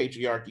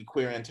patriarchy,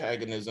 queer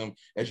antagonism,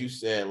 as you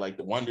said, like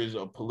the wonders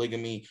of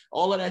polygamy,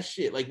 all of that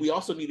shit. Like we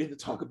also needed to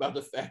talk about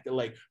the fact that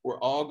like, we're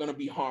all going to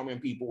be harming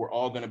people. We're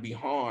all going to be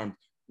harmed.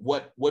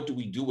 What do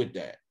we do with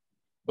that?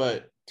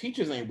 But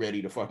teachers ain't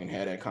ready to fucking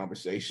have that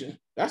conversation.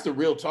 That's the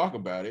real talk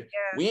about it.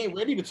 Yeah. We ain't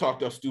ready to talk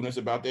to our students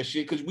about that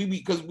shit because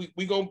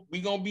we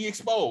gonna be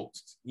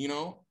exposed, you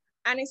know?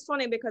 And it's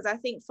funny because I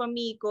think for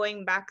me,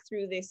 going back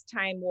through this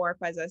time warp,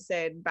 as I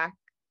said,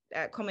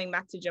 coming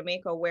back to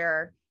Jamaica,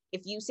 where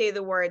if you say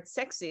the word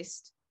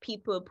sexist,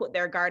 people put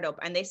their guard up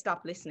and they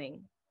stop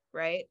listening,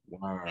 right?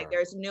 Wow. Like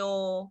there's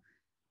no,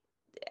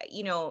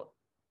 you know,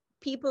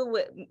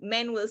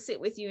 men will sit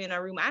with you in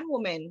a room, and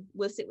women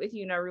will sit with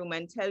you in a room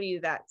and tell you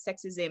that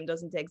sexism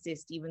doesn't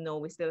exist, even though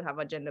we still have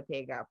a gender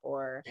pay gap,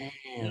 or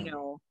you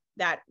know,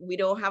 that we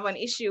don't have an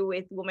issue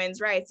with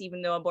women's rights,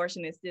 even though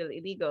abortion is still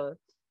illegal.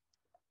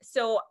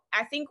 So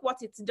I think what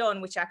it's done,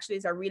 which actually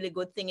is a really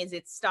good thing, is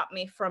it stopped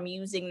me from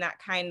using that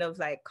kind of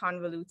like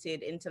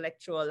convoluted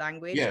intellectual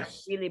language, and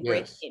really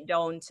breaking it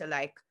down to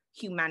like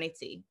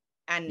humanity.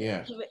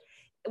 And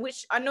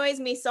which annoys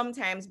me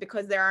sometimes,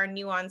 because there are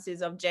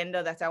nuances of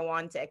gender that I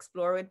want to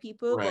explore with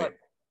people, but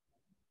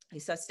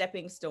it's a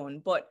stepping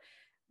stone. But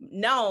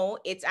now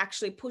it's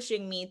actually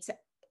pushing me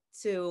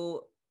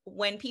to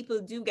when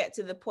people do get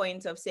to the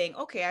point of saying,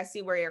 okay, I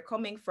see where you're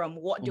coming from,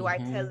 what do I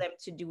tell them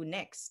to do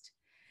next?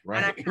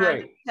 And I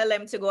can't tell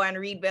them to go and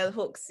read bell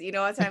hooks, you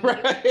know what I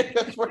mean?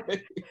 That's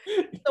right.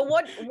 So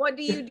what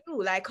do you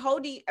do? Like, how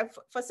do you,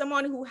 for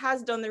someone who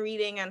has done the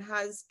reading and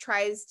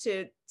tries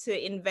to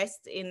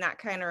invest in that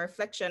kind of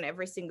reflection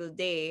every single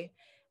day,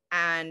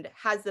 and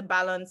has the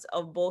balance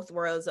of both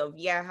worlds of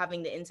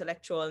having the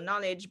intellectual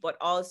knowledge, but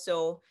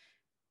also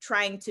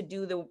trying to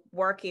do the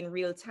work in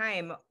real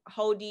time,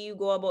 how do you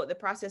go about the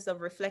process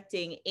of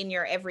reflecting in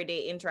your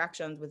everyday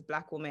interactions with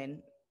Black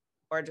women,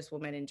 or just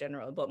women in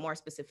general, but more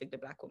specific to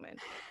Black women?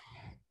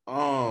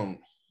 I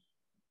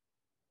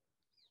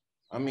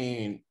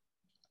mean,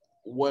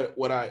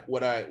 what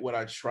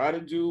I try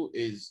to do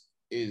is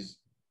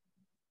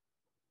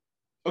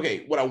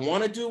okay, what I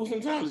want to do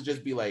sometimes is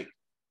just be like,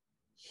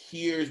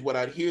 here's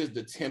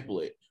the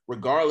template.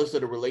 Regardless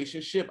of the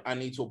relationship, I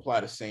need to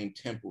apply the same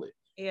template.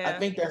 I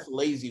think that's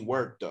lazy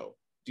work, though.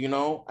 Do you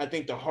know? I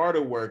think the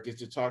harder work is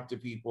to talk to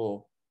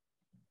people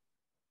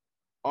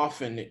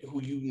often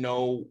who you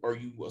know or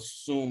you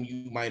assume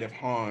you might have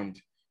harmed,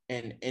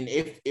 and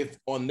if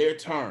on their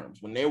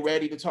terms, when they're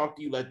ready to talk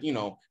to you, let you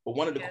know. But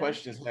one of the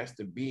questions has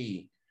to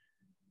be,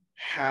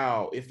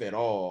 how, if at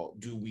all,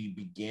 do we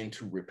begin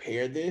to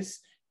repair this?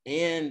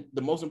 And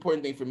the most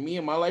important thing for me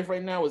in my life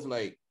right now is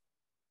like,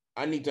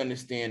 I need to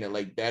understand that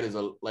like that is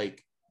a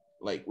like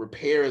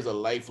repair is a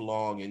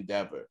lifelong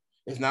endeavor.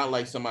 It's not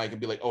like somebody can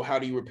be like, oh, how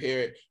do you repair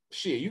it?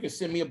 Shit, you can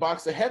send me a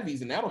box of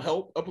heavies and that'll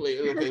help.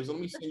 Okay, so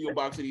let me send you a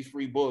box of these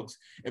free books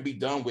and be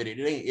done with it.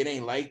 It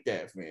ain't like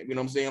that, man. You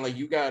know what I'm saying? Like,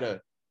 you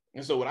gotta.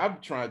 And so what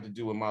I've tried to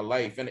do in my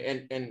life,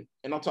 and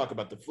I'll talk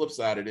about the flip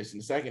side of this in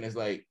a second, is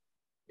like,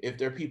 if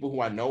there are people who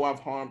I know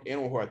I've harmed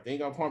and or who I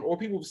think I've harmed, or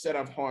people who said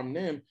I've harmed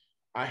them,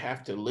 I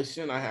have to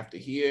listen, I have to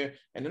hear,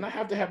 and then I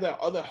have to have that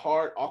other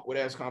hard, awkward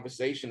ass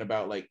conversation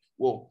about like,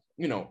 well,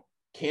 you know,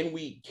 can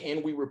we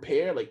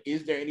repair? Like,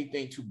 is there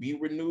anything to be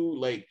renewed?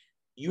 Like,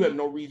 you have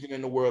no reason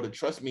in the world to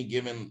trust me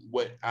given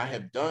what I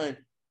have done.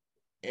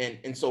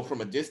 And so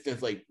from a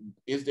distance, like,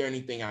 is there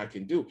anything I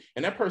can do?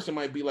 And that person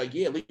might be like,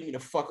 yeah, leave me the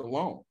fuck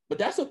alone. But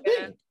that's a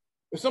thing.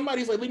 If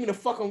somebody's like, leave me the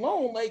fuck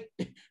alone, like,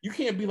 you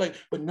can't be like,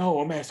 but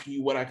no, I'm asking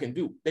you what I can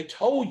do. They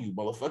told you,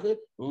 motherfucker,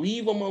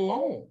 leave them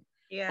alone.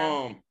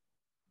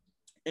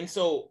 And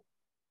so,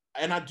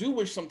 and I do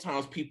wish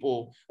sometimes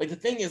people, like, the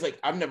thing is, like,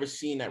 I've never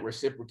seen that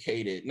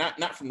reciprocated,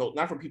 not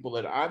from people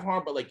that I've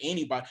harmed, but like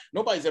anybody,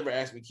 nobody's ever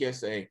asked me,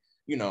 Kiese,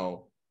 you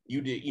know,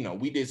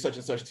 we did such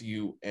and such to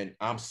you, and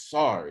I'm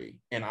sorry,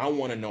 and I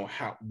want to know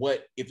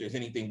if there's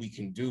anything we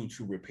can do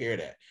to repair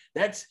that.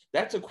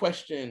 That's a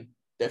question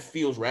that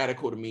feels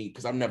radical to me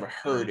because I've never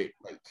heard it.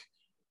 Like,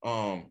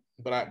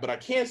 but I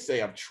can't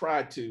say I've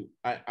tried to.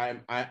 I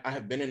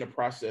have been in the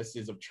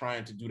processes of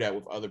trying to do that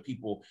with other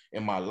people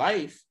in my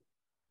life,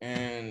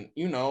 and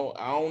you know,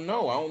 I don't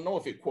know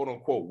if it quote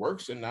unquote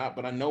works or not.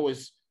 But I know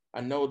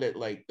that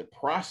like the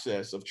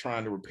process of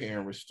trying to repair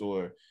and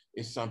restore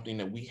is something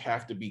that we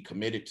have to be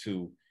committed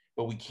to.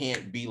 But we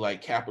can't be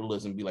like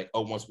capitalism, be like,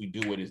 oh, once we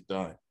do it, it's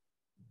done.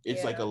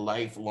 It's like a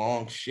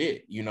lifelong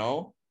shit, you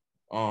know.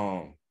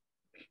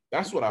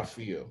 That's what I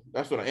feel.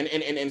 That's what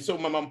and so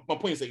my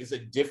point is like, it's a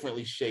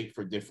differently shaped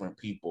for different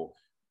people.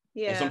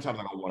 And sometimes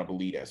I don't want to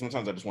believe that.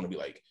 Sometimes I just want to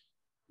be like,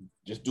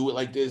 just do it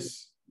like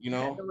this, you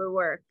know? It will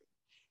work.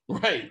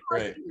 Right.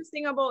 What's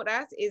interesting about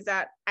that is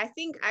that I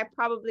think I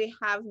probably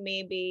have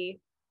maybe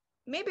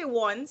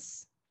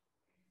once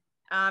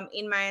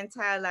in my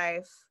entire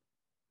life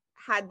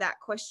had that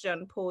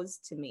question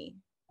posed to me.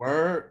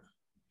 Word.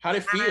 How'd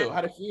it feel?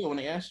 How'd it feel when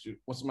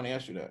somebody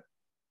asked you that?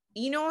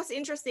 You know what's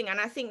interesting,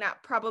 and I think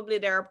that probably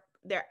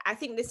I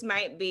think this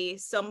might be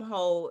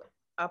somehow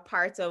a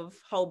part of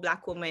how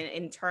Black women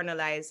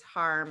internalize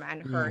harm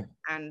and hurt,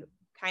 and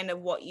kind of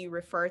what you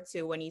refer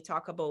to when you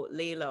talk about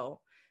Laylo,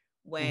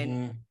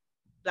 when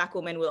Black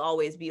women will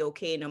always be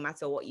okay no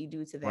matter what you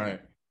do to them.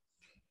 Right.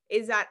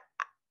 Is that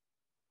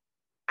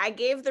I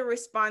gave the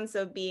response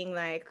of being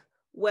like,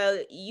 well,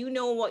 you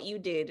know what you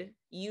did,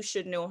 you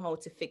should know how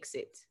to fix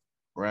it.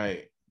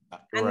 Right.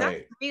 And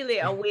that's really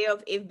a way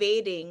of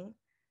evading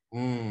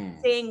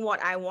saying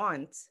what I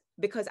want,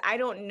 because I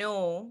don't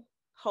know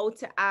how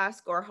to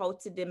ask or how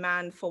to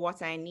demand for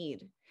what I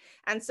need.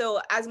 And so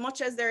as much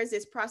as there is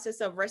this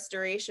process of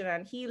restoration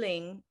and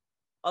healing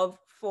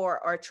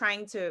or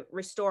trying to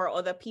restore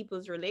other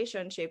people's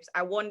relationships,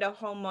 I wonder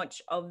how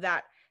much of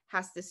that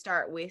has to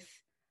start with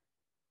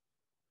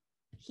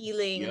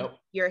healing Yep.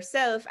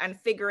 yourself and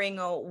figuring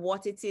out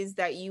what it is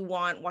that you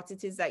want, what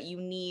it is that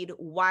you need,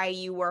 why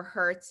you were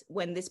hurt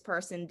when this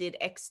person did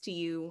X to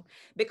you.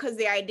 Because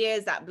the idea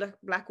is that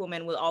black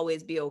women will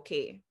always be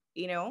okay,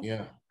 you know?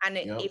 Yeah. And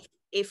Yep.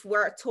 if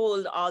we're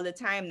told all the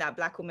time that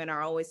black women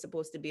are always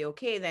supposed to be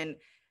okay, then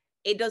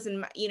it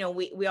doesn't, you know,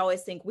 we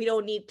always think we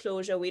don't need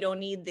closure, we don't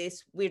need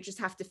this, we just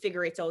have to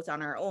figure it out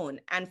on our own.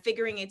 And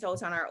figuring it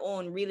out on our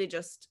own really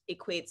just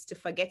equates to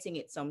forgetting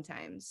it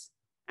sometimes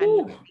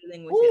and not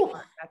dealing with it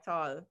at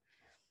all.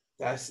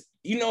 That's,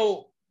 you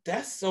know,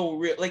 that's so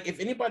real. Like,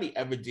 if anybody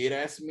ever did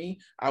ask me,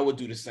 I would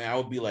do the same. I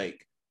would be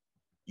like,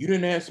 you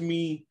didn't ask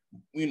me,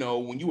 you know,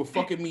 when you were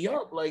fucking me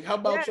up. Like, how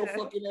about your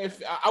fucking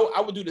ass?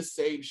 I would do the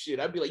same shit.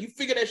 I'd be like, you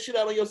figure that shit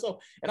out on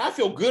yourself. And I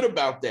feel good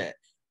about that.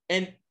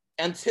 And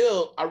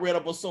until I read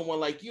up on someone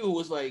like you who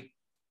was like,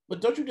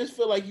 but don't you just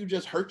feel like you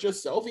just hurt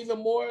yourself even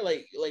more?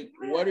 Like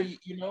what are you,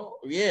 you know?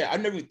 Yeah, I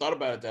never even thought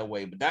about it that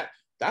way. But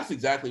that's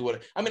exactly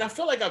what, I mean, I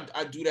feel like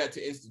I do that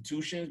to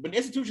institutions, but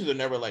institutions are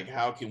never like,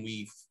 how can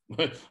we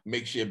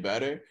make shit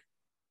better?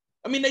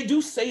 I mean, they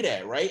do say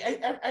that, right?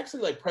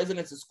 Actually, like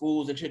presidents of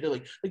schools and shit, they're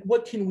like,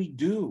 what can we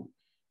do?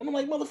 And I'm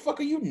like,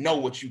 motherfucker, you know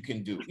what you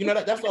can do. You know,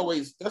 that's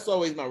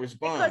always my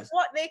response. Because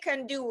what they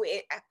can do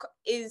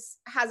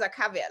has a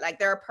caveat. Like,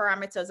 there are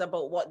parameters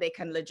about what they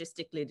can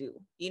logistically do.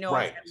 You know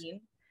what I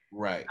mean?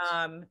 Right.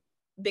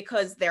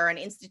 Because they're an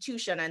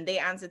institution and they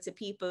answer to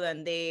people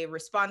and they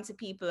respond to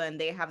people and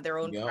they have their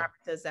own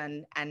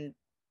parameters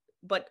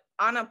but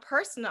on an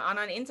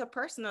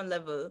interpersonal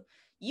level,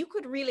 you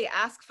could really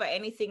ask for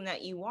anything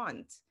that you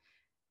want.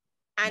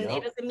 And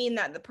it doesn't mean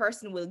that the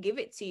person will give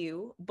it to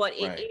you, but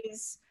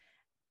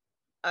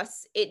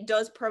it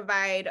does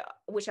provide,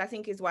 which I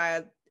think is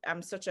why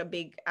I'm such a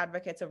big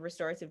advocate of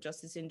restorative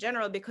justice in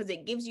general, because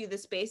it gives you the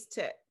space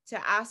to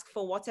ask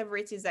for whatever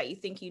it is that you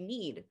think you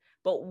need.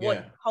 But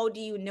how do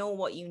you know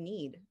what you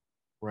need?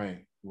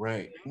 Right.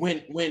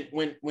 When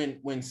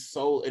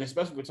so, and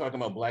especially if we're talking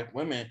about Black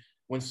women,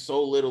 when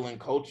so little in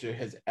culture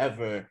has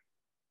ever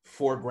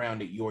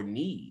foregrounded your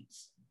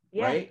needs,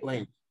 right?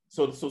 Like,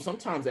 so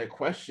sometimes that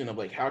question of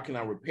like, how can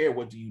I repair?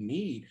 What do you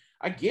need?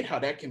 I get how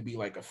that can be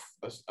like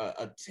I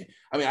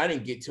mean, I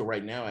didn't get to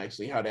right now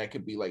actually how that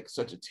could be like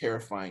such a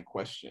terrifying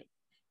question,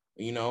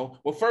 you know?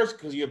 Well, first,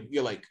 because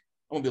you're like,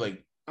 I'm gonna be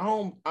like,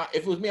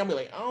 if it was me, I'm be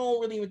like, I don't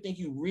really even think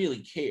you really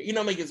care. You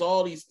know, like, it's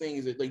all these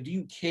things that, like, do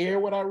you care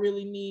what I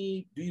really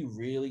need? Do you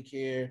really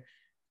care?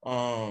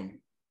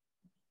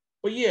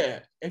 But yeah,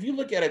 if you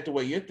look at it the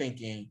way you're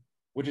thinking,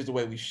 which is the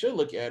way we should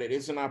look at it,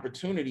 it's an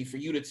opportunity for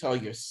you to tell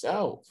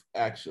yourself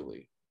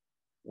actually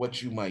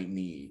what you might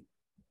need.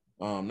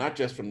 Not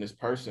just from this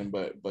person,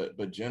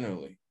 but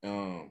generally.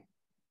 Man,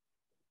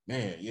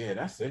 yeah,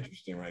 that's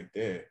interesting right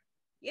there.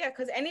 Yeah,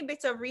 because any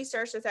bit of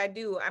research that I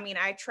do, I mean,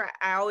 I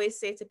always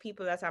say to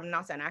people that I'm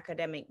not an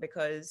academic,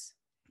 because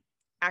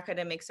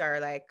academics are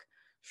like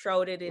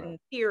shrouded in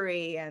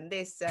theory and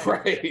this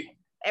and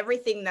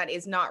everything that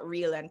is not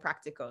real and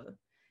practical.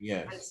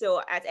 Yes. And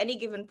so at any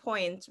given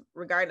point,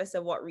 regardless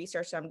of what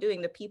research I'm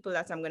doing, the people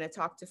that I'm going to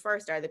talk to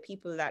first are the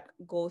people that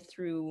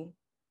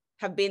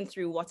have been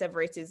through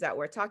whatever it is that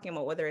we're talking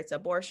about, whether it's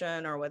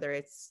abortion or whether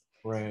it's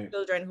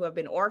children who have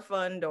been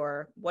orphaned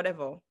or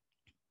whatever.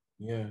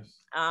 Yes.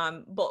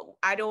 But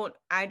I don't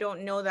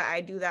know that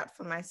I do that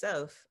for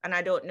myself. And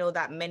I don't know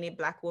that many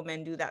Black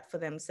women do that for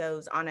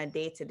themselves on a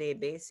day-to-day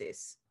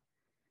basis.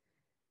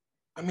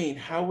 I mean,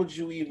 how would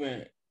you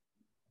even,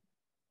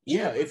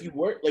 if you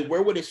were, like,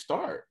 where would it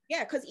start?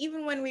 Yeah, because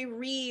even when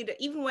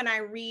I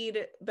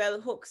read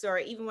Bell Hooks, or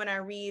even when I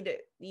read,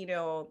 you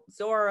know,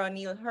 Zora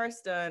Neale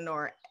Hurston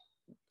or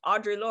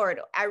Audre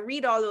Lorde, I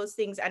read all those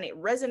things and it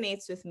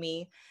resonates with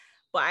me,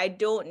 but I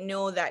don't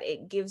know that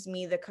it gives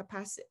me the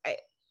capacity.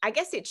 I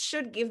guess it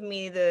should give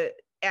me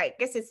I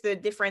guess it's the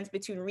difference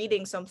between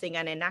reading something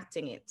and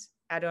enacting it.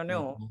 I don't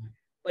know. Mm-hmm.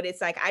 But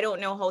it's like, I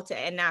don't know how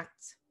to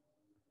enact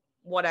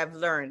what I've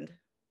learned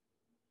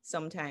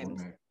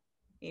sometimes,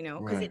 you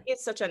know, because it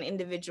is such an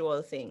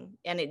individual thing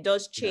and it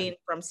does change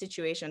from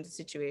situation to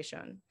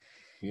situation.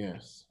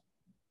 Yes.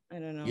 I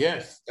don't know.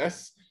 Yes,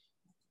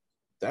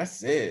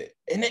 that's it.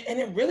 And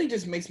it really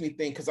just makes me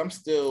think, because I'm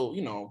still,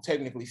 you know,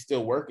 technically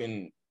still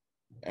working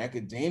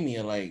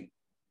academia, like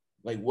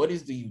what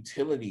is the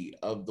utility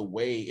of the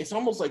way, it's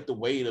almost like the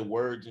way the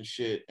words and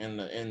shit and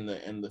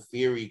the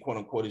theory, quote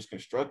unquote, is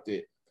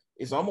constructed,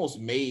 is almost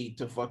made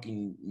to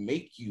fucking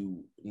make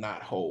you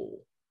not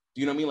whole.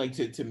 Do you know what I mean?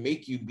 Like to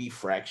make you be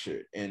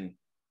fractured and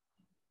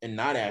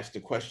not ask the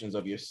questions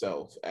of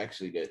yourself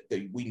actually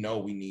that we know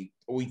we need,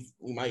 or we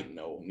might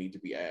know need to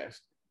be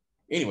asked.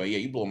 Anyway, yeah,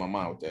 you blow my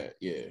mind with that.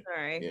 Yeah.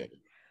 All right. Yeah.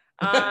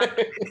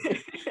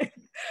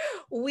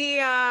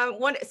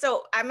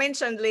 So I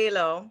mentioned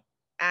Laylo.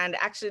 And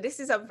actually, this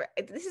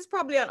is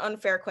probably an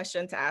unfair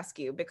question to ask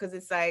you, because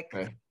it's like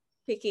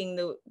picking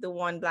the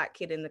one Black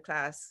kid in the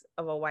class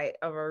of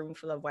a room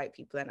full of white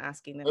people and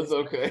asking them. That's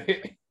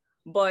okay.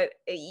 But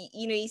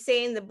you know, you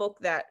say in the book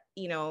that,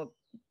 you know,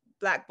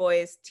 Black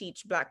boys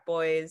teach Black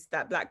boys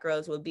that Black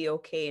girls will be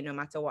okay no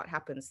matter what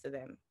happens to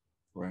them.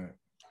 Right.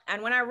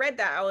 And when I read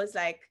that, I was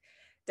like,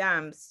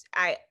 damn,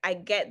 I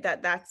get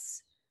that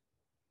that's,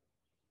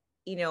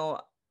 you know,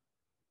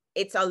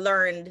 it's a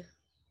learned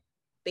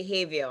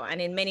behavior.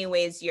 And in many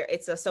ways,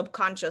 it's a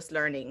subconscious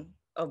learning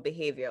of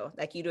behavior.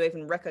 Like you don't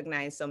even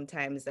recognize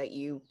sometimes that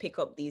you pick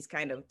up these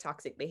kind of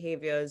toxic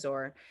behaviors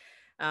or,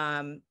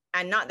 and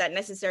not that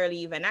necessarily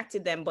you've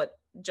enacted them, but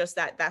just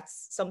that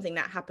that's something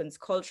that happens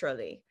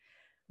culturally.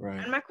 Right.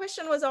 And my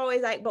question was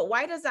always like, but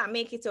why does that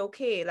make it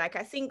okay? Like,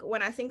 I think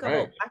when I think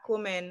about Black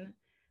women,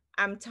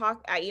 I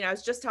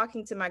was just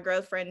talking to my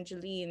girlfriend,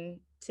 Jeline,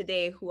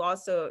 today, who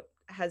also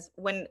has,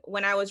 when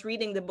I was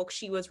reading the book,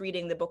 she was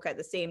reading the book at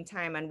the same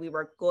time. And we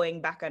were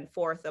going back and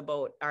forth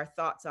about our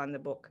thoughts on the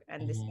book.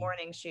 And this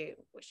morning she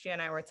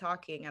and I were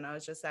talking, and I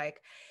was just like,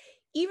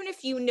 even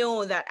if you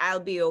know that I'll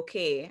be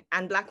okay,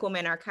 and Black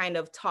women are kind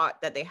of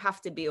taught that they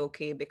have to be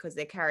okay because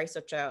they carry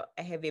such a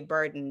heavy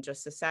burden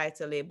just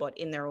societally, but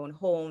in their own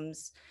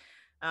homes,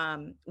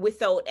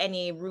 without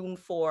any room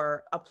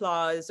for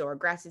applause or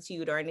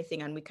gratitude or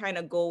anything. And we kind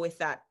of go with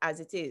that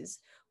as it is.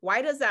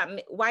 Where does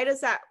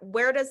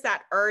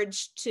that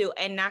urge to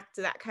enact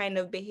that kind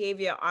of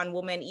behavior on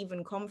women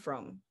even come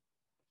from?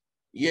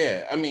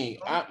 Yeah, I mean,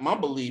 my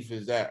belief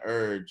is that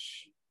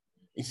urge.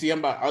 You see, I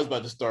was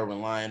about to start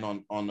relying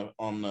on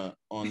the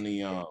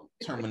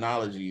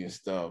terminology and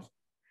stuff,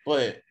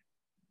 but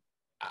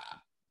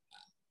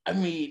I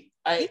mean,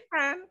 I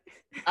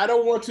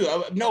don't want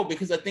to. No,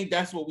 because I think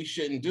that's what we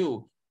shouldn't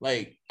do.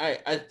 Like,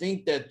 I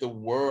think that the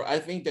world, I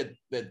think that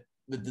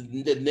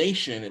the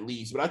nation at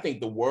least, but I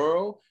think the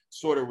world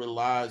sort of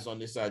relies on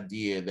this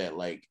idea that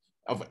like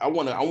I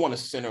want to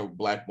center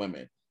Black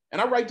women,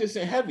 and I write this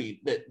in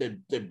heavy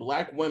that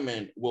Black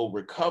women will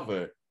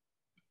recover.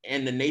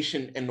 And the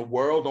nation and the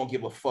world don't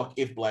give a fuck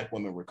if Black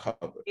women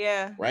recover.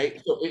 Yeah. Right.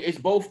 So it's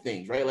both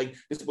things, right? Like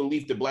this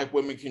belief that Black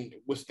women can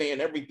withstand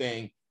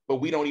everything,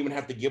 but we don't even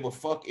have to give a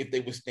fuck if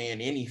they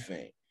withstand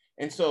anything.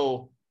 And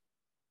so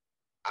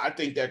I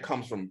think that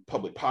comes from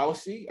public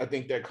policy. I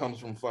think that comes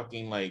from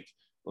fucking like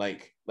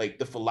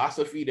the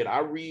philosophy that I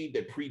read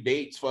that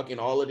predates fucking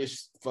all of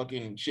this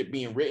fucking shit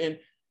being written.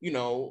 You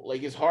know,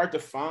 like it's hard to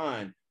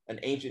find an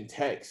ancient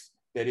text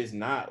that is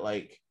not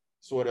like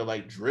sort of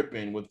like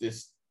dripping with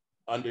this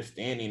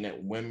understanding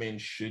that women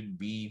should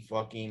be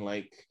fucking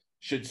like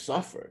should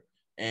suffer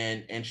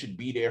and should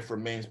be there for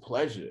men's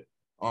pleasure.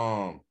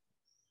 But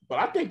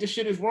I think this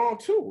shit is wrong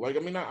too. Like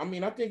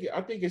I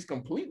think it's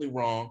completely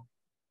wrong.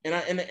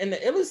 And the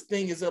illest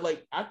thing is that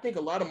like I think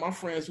a lot of my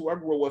friends who I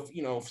grew up with,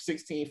 you know,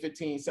 16,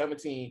 15,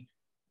 17,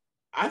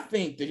 I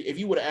think that if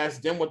you would have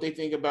asked them what they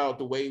think about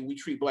the way we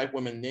treat Black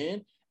women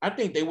then, I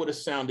think they would have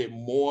sounded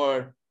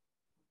more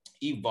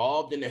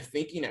evolved in their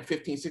thinking at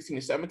 15, 16,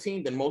 and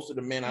 17 than most of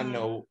the men I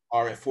know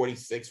are at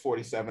 46,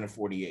 47, and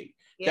 48.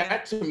 Yeah.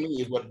 That to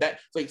me is what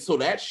that like. So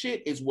that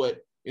shit is what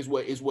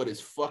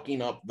is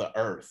fucking up the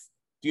earth.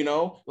 You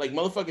know, like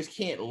motherfuckers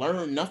can't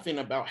learn nothing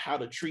about how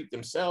to treat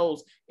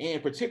themselves,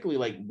 and particularly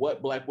like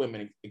what Black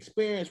women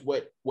experience,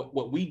 what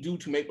we do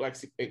to make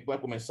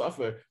Black women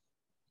suffer.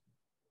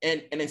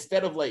 And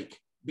instead of like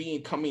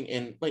coming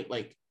in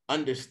like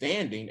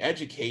understanding,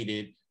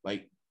 educated,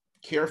 like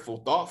careful,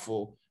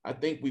 thoughtful, I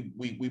think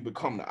we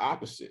become the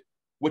opposite,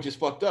 which is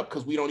fucked up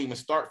because we don't even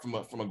start from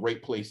a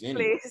great place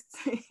anyway.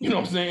 You know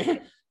what I'm saying?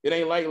 It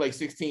ain't like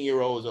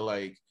 16-year-olds are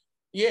like,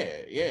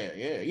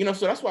 yeah. You know,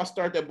 so that's why I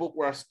start that book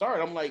where I start.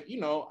 I'm like,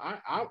 you know,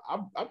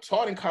 I've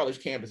taught in college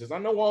campuses. I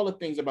know all the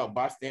things about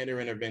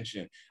bystander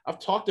intervention. I've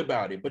talked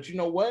about it, but you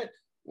know what?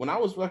 When I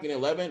was fucking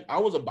 11, I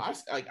was a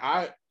bystander.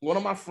 Like one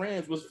of my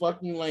friends was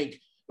fucking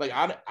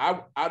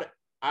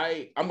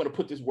I'm gonna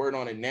put this word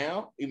on it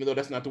now, even though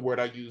that's not the word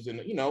I use. And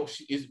you know,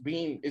 she is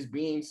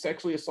being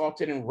sexually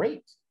assaulted and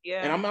raped.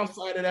 Yeah. And I'm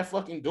outside of that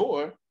fucking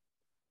door,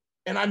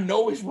 and I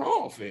know it's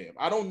wrong, fam.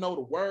 I don't know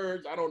the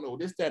words, I don't know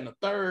this, that, and the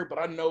third, but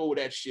I know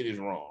that shit is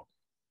wrong.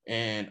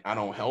 And I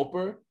don't help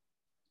her.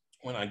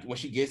 When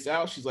she gets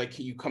out, she's like,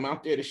 "Can you come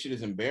out there? This shit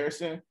is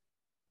embarrassing."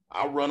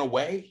 I run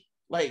away.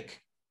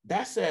 Like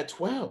that's at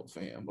 12,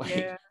 fam.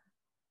 Like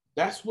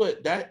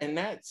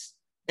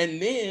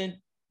and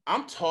then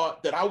I'm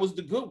taught that I was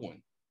the good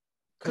one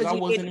because I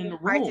wasn't in the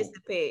room.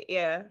 Participate,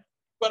 yeah.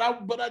 But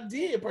I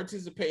did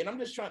participate, and I'm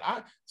just trying.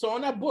 So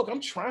on that book, I'm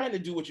trying to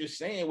do what you're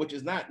saying, which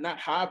is not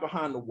hide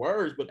behind the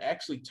words, but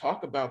actually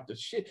talk about the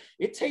shit.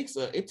 It takes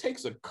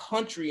a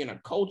country and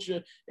a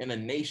culture and a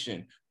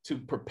nation to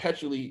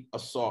perpetually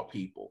assault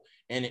people,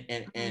 and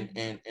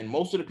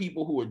most of the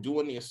people who are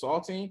doing the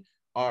assaulting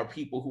are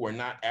people who are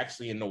not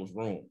actually in those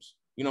rooms.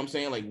 You know what I'm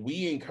saying? Like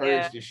we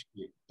encourage this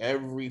shit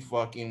every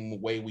fucking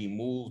way we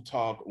move,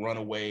 talk, run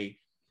away.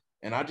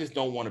 And I just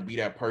don't want to be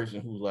that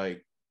person who's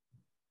like,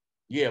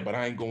 yeah, but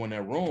I ain't going in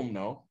that room,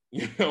 no.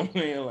 You know what I'm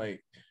saying?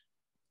 Like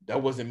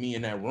that wasn't me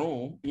in that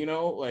room, you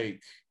know?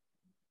 Like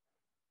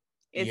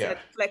it's a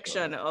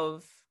reflection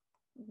of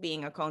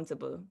being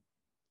accountable.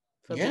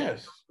 For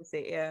yes.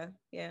 Yeah.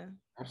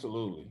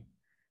 Absolutely.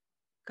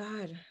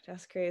 God,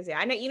 that's crazy.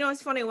 I know, you know,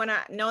 it's funny when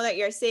I know that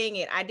you're saying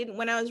it,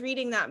 when I was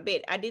reading that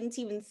bit, I didn't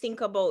even think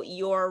about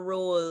your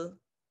role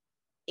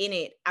in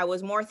it. I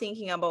was more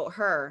thinking about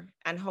her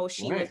and how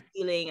she was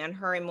feeling and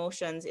her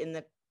emotions in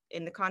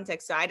the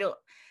context. So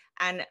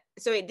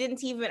so it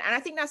didn't even, and I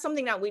think that's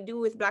something that we do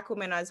with Black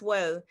women as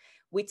well.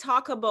 We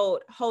talk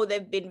about how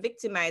they've been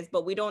victimized,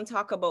 but we don't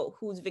talk about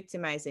who's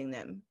victimizing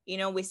them. You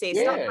know, we say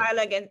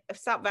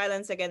stop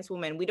violence against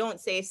women. We don't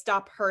say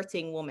stop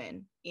hurting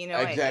women. You know,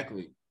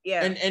 exactly.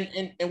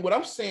 And what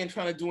I'm saying,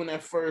 trying to do in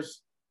that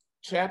first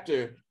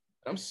chapter,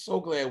 I'm so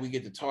glad we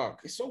get to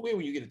talk. It's so weird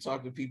when you get to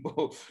talk to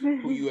people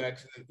who you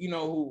actually, you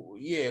know,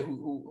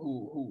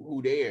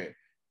 who there.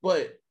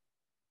 But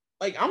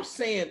like I'm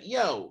saying,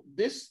 yo,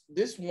 this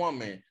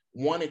woman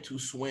wanted to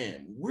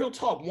swim. Real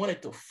talk,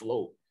 wanted to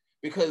float.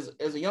 Because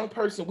as a young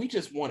person, we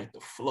just wanted to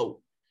float,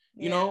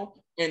 you know?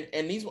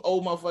 And these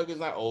old motherfuckers,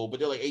 not old, but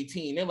they're like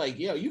 18. They're like,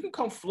 yeah, you can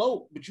come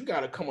float, but you got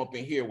to come up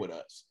in here with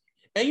us.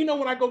 And you know,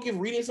 when I go give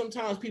readings,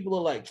 sometimes people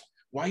are like,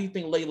 why do you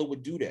think Layla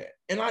would do that?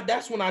 And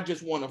that's when I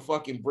just want to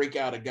fucking break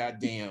out a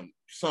goddamn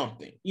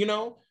something, you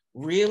know?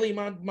 Really,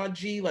 my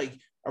G? Like,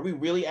 are we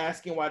really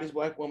asking why this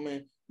Black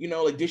woman, you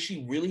know, like, did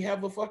she really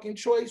have a fucking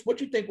choice?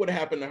 What you think would have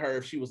happened to her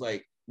if she was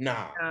like,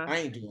 nah, I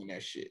ain't doing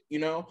that shit, you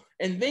know?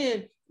 And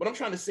then what I'm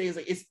trying to say is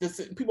like, it's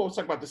this, people always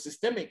talk about the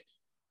systemic,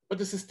 but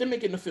the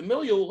systemic and the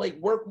familial like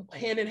work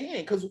hand in hand.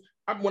 Because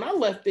when I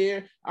left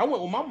there, I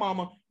went with my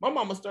mama. My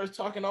mama starts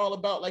talking all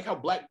about like how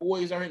Black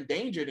boys are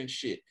endangered and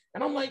shit.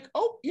 And I'm like,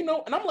 oh, you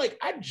know, and I'm like,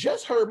 I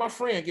just heard my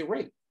friend get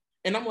raped.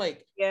 And I'm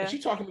like, and she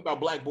talking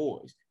about Black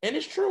boys. And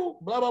it's true,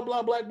 blah, blah,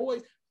 blah, Black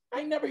boys.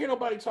 I never hear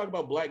nobody talk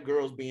about Black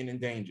girls being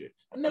endangered.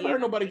 I never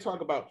heard nobody talk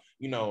about,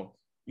 you know,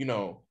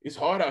 it's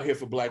hard out here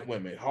for Black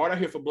women, hard out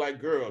here for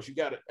Black girls. You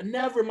got to,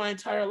 never my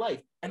entire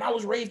life. And I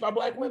was raised by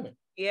Black women.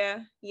 Yeah.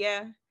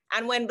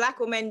 And when Black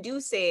women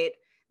do say it,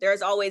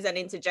 there's always an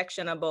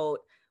interjection about,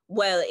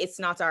 well, it's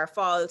not our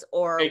fault,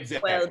 or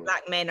well,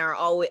 Black men are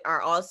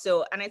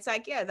also, and it's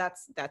like, yeah,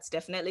 that's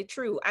definitely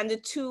true. And the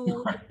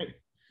two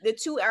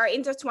are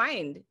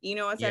intertwined. You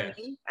know what I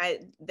mean?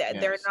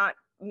 They're not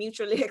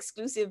mutually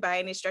exclusive by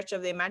any stretch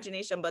of the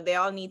imagination, but they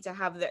all need to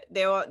have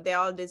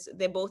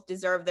they both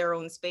deserve their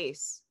own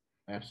space.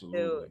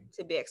 Absolutely.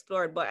 To be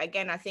explored. But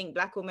again, I think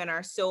Black women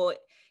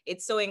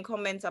it's so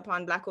incumbent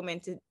upon Black women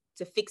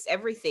to fix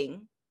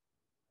everything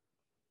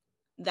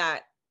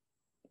that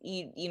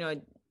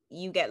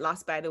you get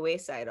lost by the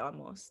wayside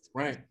almost.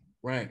 Right.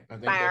 I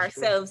think by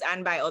ourselves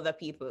and by other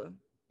people,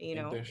 you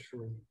know.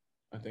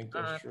 I think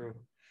that's true.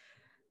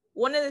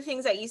 One of the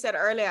things that you said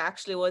earlier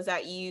actually was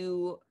that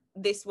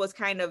this was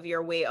kind of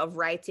your way of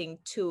writing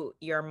to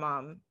your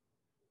mom.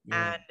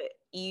 And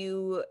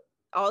you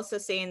also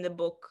say in the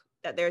book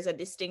that there's a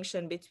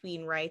distinction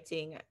between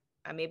writing,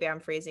 and maybe I'm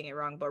phrasing it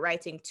wrong, but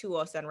writing to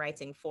us and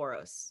writing for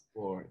us.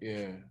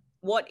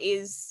 What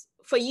is,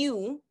 for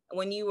you,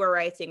 when you were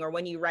writing, or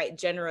when you write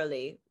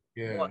generally,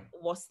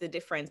 what's the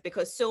difference?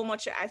 Because so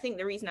much, I think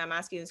the reason I'm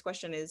asking this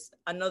question is,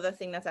 another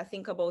thing that I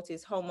think about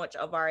is how much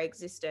of our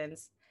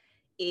existence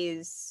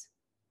is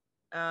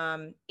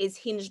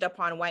hinged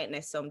upon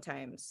whiteness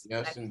sometimes.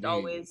 Yes, indeed. It's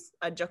always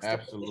a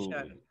juxtaposition.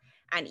 Absolutely.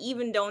 And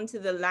even down to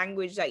the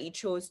language that you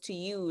chose to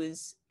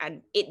use,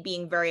 and it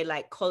being very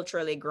like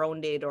culturally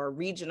grounded or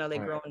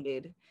regionally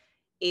grounded,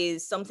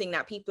 is something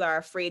that people are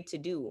afraid to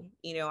do.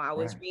 You know, I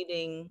was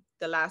reading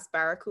The Last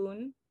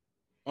Barracoon.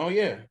 Oh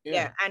yeah.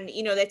 And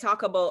you know, they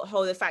talk about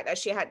how the fact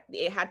that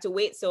it had to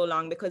wait so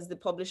long because the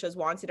publishers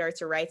wanted her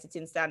to write it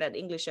in standard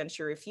English and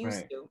she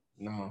refused to.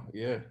 No,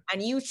 yeah.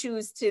 And you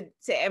choose to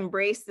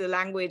embrace the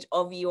language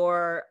of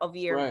your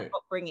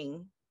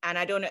upbringing. And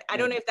I don't know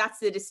if that's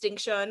the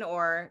distinction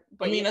or.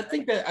 But I mean, I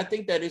think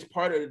that is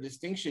part of the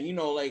distinction. You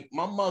know, like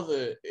my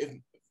mother,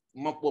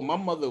 what my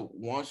mother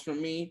wants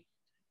from me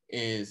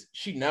is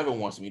she never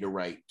wants me to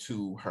write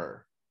to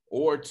her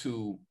or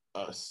to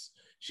us.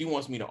 She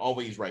wants me to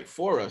always write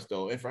for us,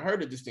 though. And for her,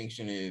 the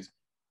distinction is,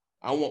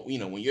 I want, you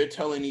know, when you're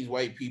telling these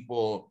white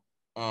people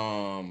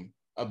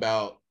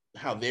about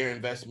how their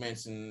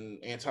investments in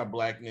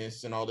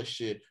anti-Blackness and all this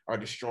shit are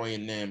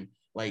destroying them,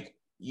 like,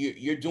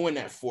 you're doing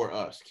that for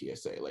us,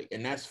 KSA, like,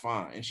 and that's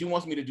fine. And she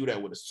wants me to do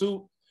that with a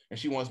suit, and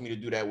she wants me to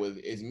do that with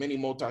as many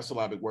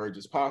multisyllabic words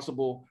as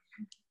possible.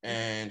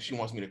 And she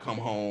wants me to come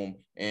home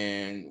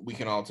and we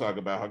can all talk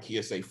about how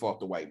KSA fought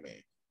the white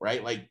man,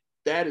 right? Like,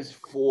 that's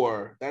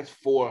for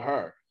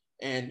her.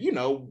 And you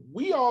know,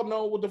 we all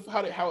know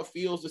how it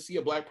feels to see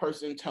a Black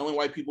person telling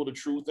white people the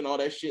truth and all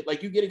that shit.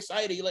 Like, you get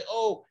excited, you're like,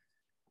 oh.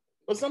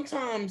 But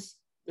sometimes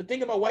the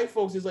thing about white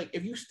folks is, like,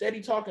 if you steady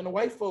talking to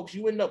white folks,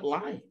 you end up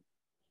lying.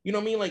 You know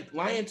what I mean? Like,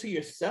 lying to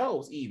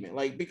yourselves even.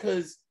 Like,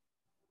 because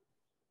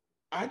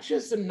I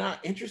just am not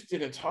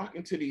interested in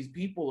talking to these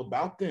people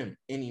about them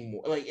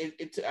anymore. Like,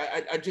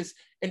 I just,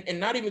 and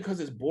not even because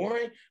it's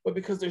boring, but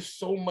because there's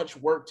so much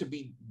work to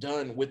be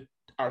done with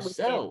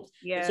ourselves.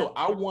 Yeah. So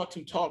I want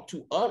to talk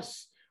to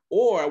us,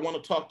 or I want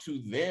to talk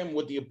to them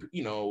with the,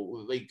 you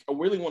know, like, I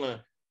really want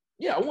to,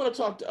 I want to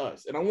talk to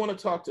us. And I want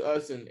to talk to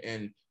us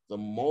and the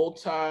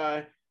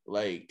multi,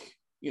 like,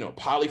 you know,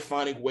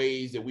 polyphonic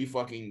ways that we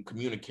fucking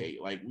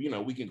communicate. Like, you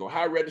know, we can go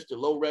high register,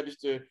 low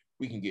register.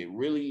 We can get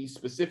really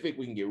specific.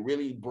 We can get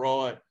really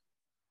broad.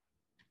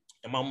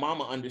 And my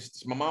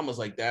mama's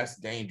like, that's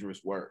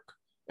dangerous work.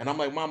 And I'm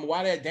like, Mama,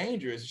 why that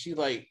dangerous? She's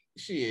like,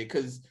 shit,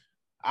 because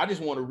I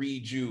just want to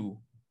read you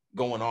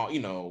going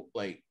on,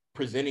 like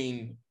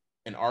presenting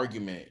an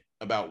argument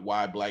about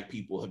why Black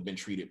people have been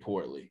treated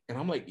poorly. And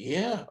I'm like,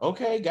 yeah,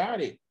 okay,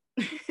 got it.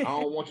 I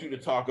don't want you to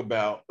talk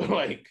about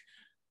like,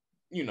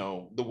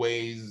 the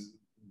ways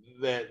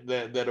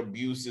that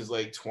abuse is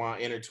like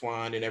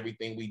intertwined in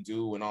everything we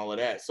do and all of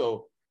that.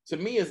 So to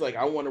me, it's like,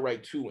 I want to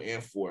write to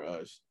and for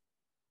us.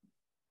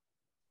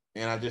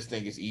 And I just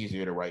think it's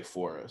easier to write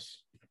for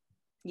us.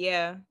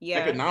 Yeah.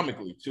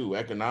 Economically too.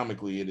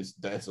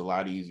 That's a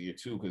lot easier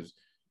too, because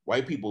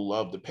white people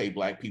love to pay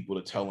Black people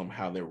to tell them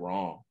how they're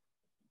wrong.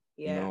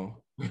 Yeah.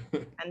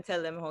 And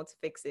tell them how to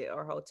fix it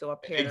or how to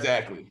appear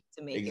exactly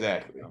to make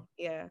exactly.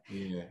 It.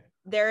 Yeah.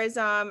 There is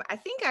I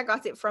think I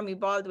got it from E.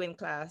 Baldwin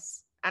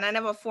class, and I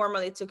never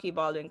formally took E.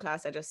 Baldwin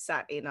class. I just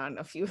sat in on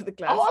a few of the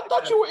classes. Oh, I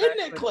thought you were in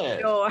that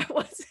class. No, I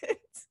wasn't.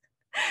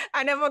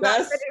 I never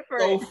got credit for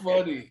so it.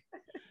 Funny.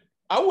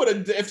 I would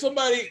have, this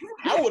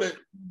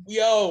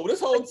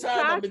whole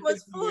time I've been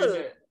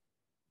thinking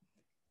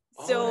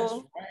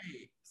full.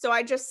 So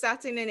I just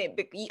sat in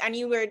it, and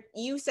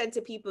you said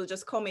to people,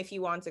 just come if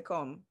you want to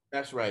come.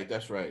 That's right.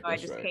 So I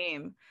just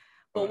came.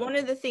 But one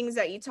of the things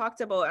that you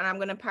talked about, and I'm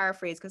going to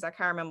paraphrase because I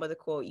can't remember the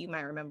quote, you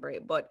might remember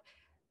it, but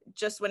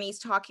just when he's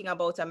talking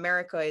about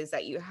America, is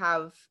that you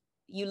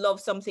love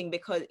something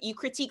because you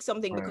critique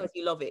something because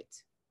you love it,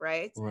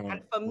 right?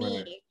 And for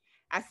me,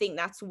 I think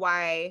that's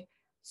why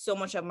so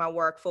much of my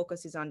work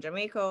focuses on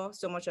Jamaica.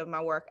 So much of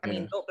my work, I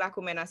mean, Dope Black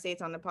Women, I say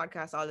it on the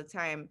podcast all the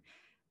time.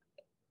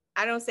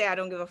 I don't say I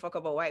don't give a fuck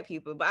about white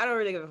people, but I don't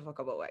really give a fuck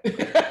about white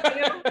people.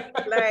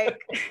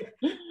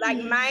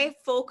 Like my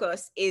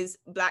focus is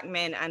Black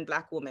men and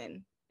Black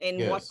women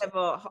in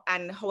whatever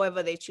and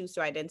however they choose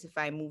to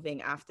identify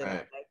moving after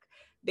that. Like,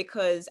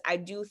 because I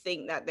do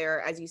think that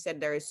there, as you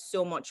said, there is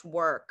so much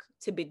work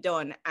to be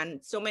done,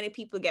 and so many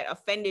people get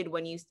offended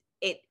when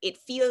it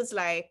feels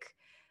like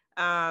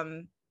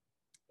why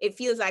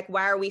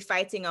are we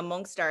fighting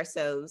amongst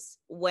ourselves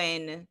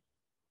when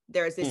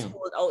there's this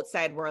whole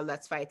outside world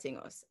that's fighting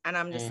us? And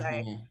I'm just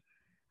like,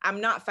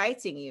 I'm not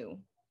fighting you.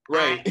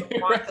 Right. I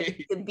want us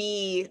to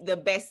be the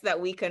best that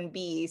we can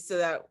be so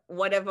that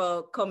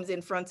whatever comes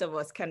in front of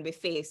us can be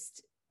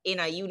faced in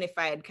a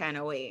unified kind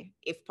of way,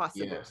 if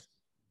possible. Yes.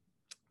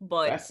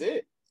 But that's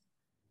it.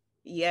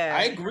 Yeah.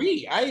 I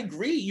agree. Baldwin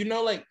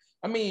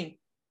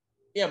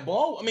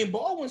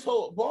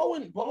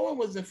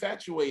was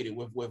infatuated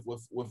with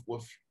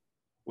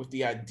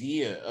the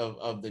idea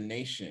of the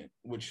nation,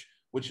 which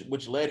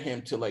led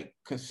him to like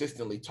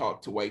consistently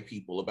talk to white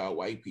people about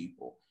white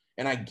people.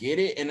 And I get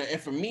it. And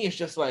for me, it's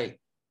just like,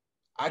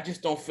 I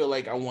just don't feel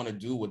like I want to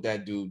do what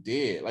that dude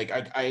did. Like,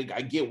 I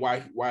get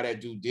why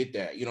that dude did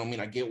that. You know what I mean?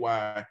 I get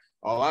why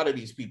a lot of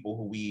these people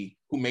who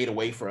made a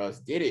way for us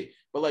did it.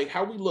 But like,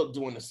 how we look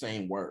doing the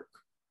same work.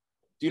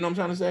 Do you know what I'm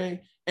trying to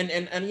say? And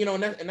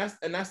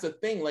that's the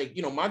thing. Like,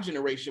 my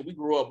generation, we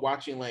grew up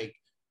watching like,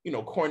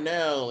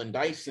 Cornell and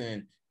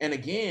Dyson. And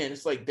again,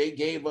 it's like they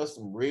gave us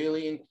some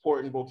really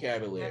important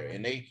vocabulary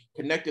and they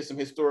connected some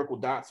historical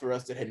dots for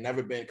us that had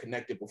never been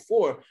connected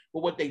before.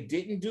 But what they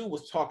didn't do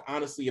was talk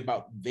honestly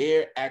about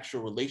their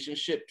actual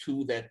relationship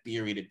to that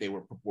theory that they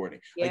were purporting.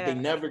 Yeah. Like, they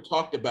never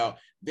talked about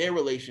their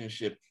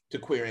relationship to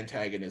queer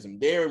antagonism,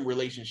 their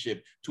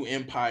relationship to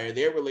empire,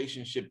 their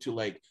relationship to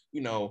like,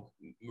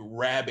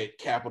 rabid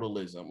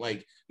capitalism.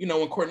 Like,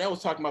 when Cornell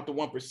was talking about the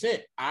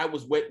 1%, I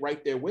was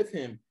right there with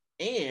him.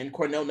 And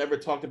Cornell never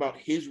talked about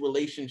his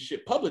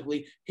relationship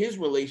publicly, his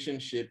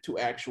relationship to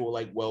actual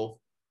like wealth,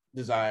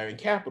 desire, and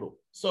capital.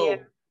 So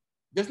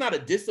there's not a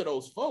diss to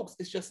those folks.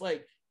 It's just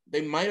like they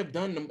might have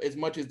done them as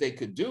much as they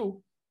could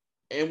do.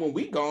 And when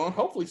we gone,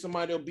 hopefully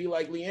somebody will be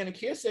like Leanna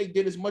Kearsay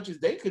did as much as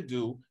they could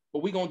do,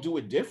 but we're going to do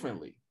it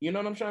differently. You know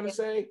what I'm trying to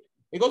say?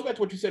 It goes back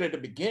to what you said at the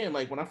beginning.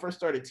 Like, when I first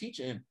started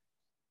teaching,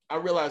 I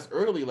realized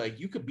early, like,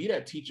 you could be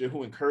that teacher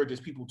who encourages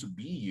people to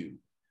be you,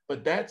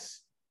 but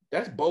that's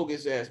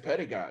bogus ass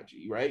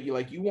pedagogy, right?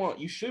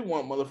 You should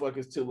want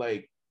motherfuckers to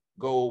like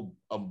go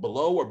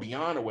below or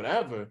beyond or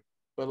whatever,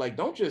 but like,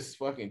 don't just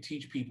fucking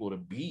teach people to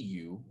be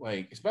you,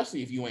 like,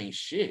 especially if you ain't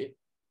shit.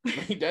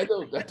 Like,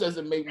 that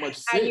doesn't make much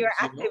sense. And you're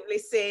actively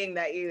saying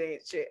that you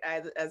ain't shit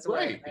as well.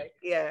 Right. Like,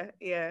 yeah,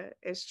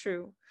 it's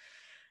true.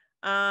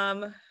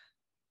 I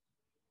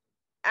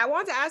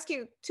want to ask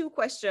you two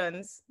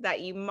questions that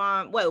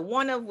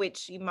one of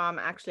which your mom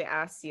actually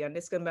asked you, and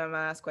this is gonna be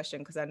my last question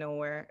because I know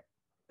we're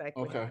like,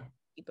 people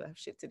have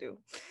shit to do.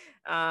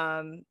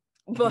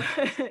 But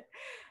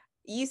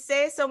you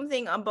say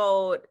something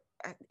about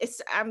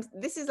this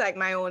is like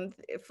my own,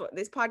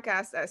 this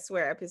podcast, I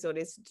swear, episode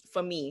is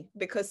for me,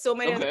 because so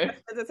many of the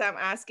questions that I'm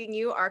asking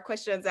you are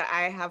questions that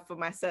I have for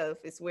myself.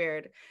 It's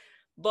weird,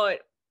 but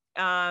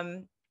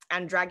I'm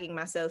dragging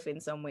myself in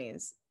some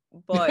ways.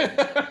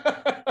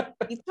 But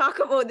you talk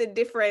about the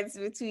difference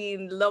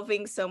between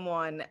loving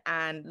someone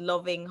and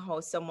loving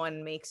how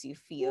someone makes you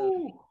feel.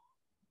 Ooh.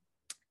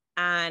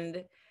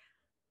 And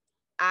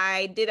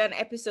I did an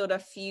episode a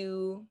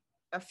few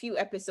a few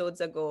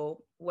episodes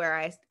ago where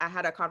I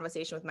had a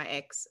conversation with my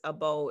ex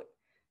about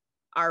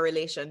our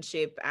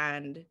relationship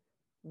and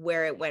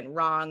where it went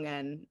wrong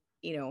and,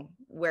 you know,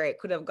 where it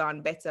could have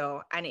gone better.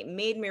 And it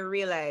made me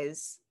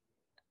realize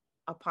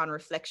upon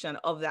reflection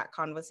of that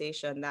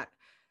conversation that,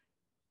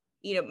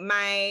 you know,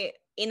 my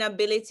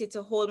inability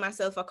to hold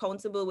myself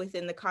accountable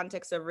within the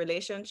context of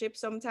relationships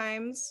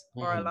sometimes,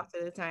 or a lot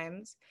of the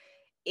times,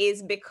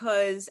 is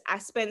because I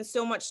spend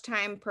so much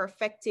time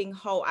perfecting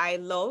how I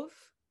love,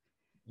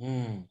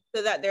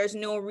 so that there's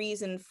no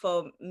reason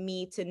for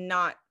me to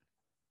not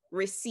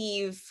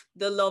receive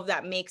the love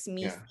that makes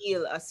me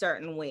feel a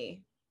certain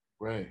way.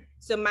 Right.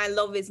 So my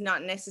love is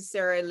not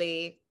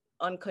necessarily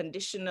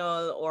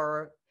unconditional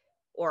or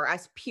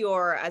as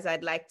pure as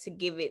I'd like to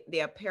give it the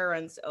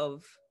appearance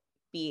of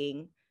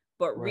being,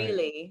 but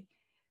really,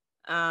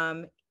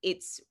 I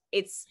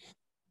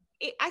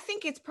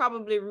think it's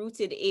probably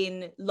rooted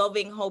in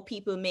loving how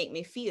people make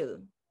me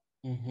feel.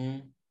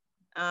 And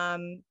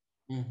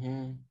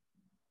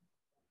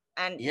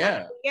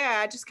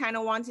I just kind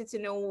of wanted to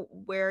know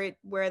where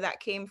that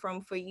came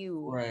from for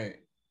you. Right.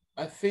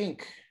 I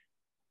think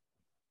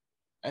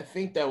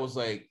that was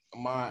like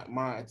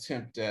my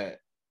attempt at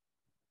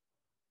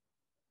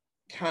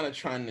kind of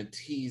trying to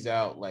tease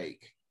out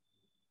like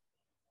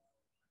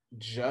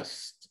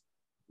justice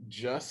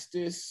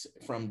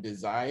from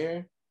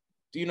desire.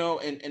 Do you know?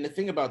 And the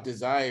thing about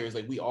desire is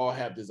like we all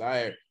have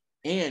desire,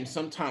 and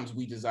sometimes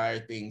we desire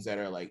things that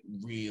are like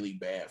really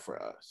bad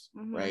for us,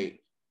 right?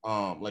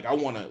 Like I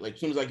want to, like, as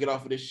soon as I get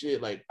off of this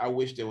shit, like I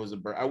wish it was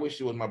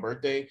my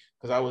birthday,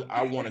 because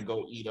I want to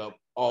go eat up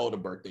all the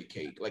birthday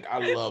cake. Like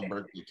I love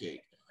birthday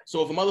cake.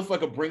 So if a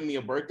motherfucker bring me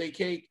a birthday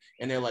cake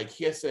and they're like,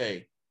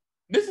 "Kiese,"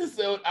 this is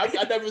so I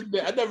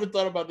never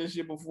thought about this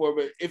shit before,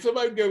 but if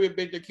somebody gave me a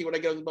birthday cake when I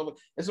get on the bubble,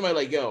 and somebody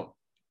like, "Yo,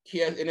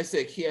 Kiese," and it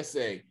said,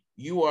 "Kiese,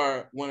 you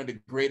are one of the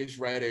greatest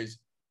writers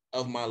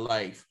of my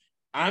life,"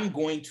 I'm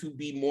going to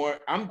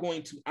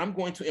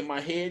in my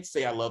head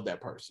say I love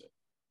that person.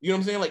 You know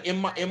what I'm saying? Like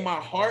in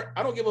my heart,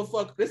 I don't give a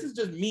fuck. This is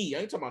just me. I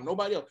ain't talking about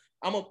nobody else.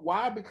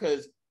 Why?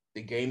 Because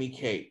they gave me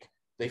cake.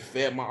 They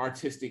fed my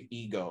artistic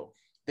ego.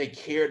 They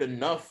cared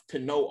enough to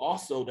know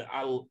also that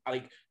I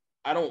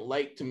don't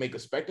like to make a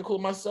spectacle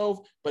of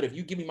myself. But if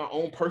you give me my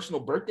own personal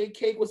birthday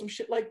cake with some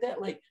shit like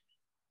that, like,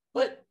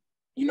 but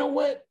you know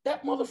what?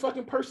 That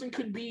motherfucking person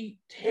could be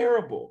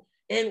terrible.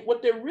 And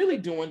what they're really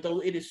doing, though,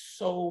 it is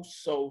so,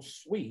 so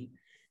sweet,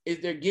 is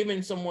they're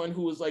giving someone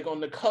who is like on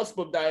the cusp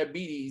of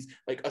diabetes,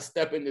 like a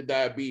step into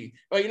diabetes.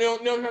 Like, you know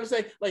what I'm trying to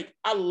say? Like,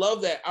 I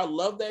love that. I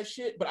love that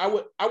shit, but I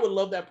would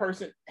love that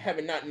person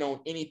having not known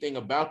anything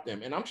about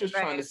them. And I'm just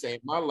trying to say in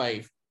my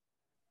life,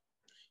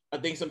 I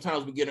think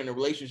sometimes we get into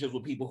relationships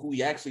with people who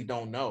we actually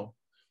don't know,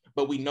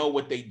 but we know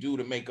what they do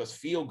to make us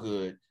feel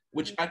good,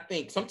 which I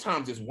think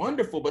sometimes is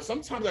wonderful, but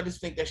sometimes I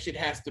just think that shit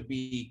has to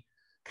be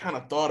kind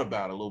of thought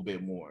about a little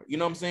bit more. You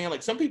know what I'm saying?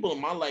 Like some people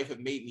in my life have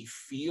made me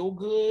feel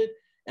good,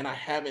 and I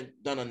haven't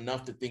done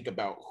enough to think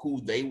about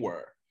who they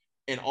were.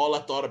 And all I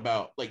thought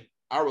about, like,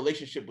 our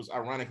relationship was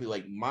ironically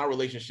like my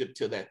relationship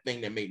to that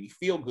thing that made me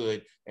feel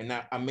good. And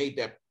now I made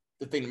that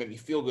the thing that made me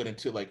feel good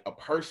into like a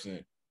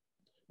person.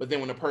 But then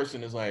when the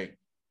person is like,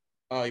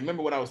 you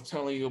remember what I was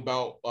telling you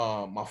about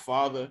my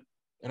father?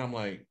 And I'm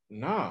like,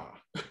 nah,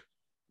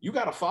 you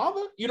got a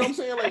father? You know what I'm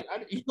saying? Like,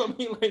 you know what I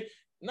mean? Like,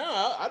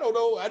 nah, I don't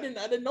know. I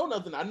didn't know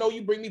nothing. I know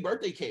you bring me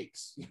birthday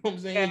cakes. You know what I'm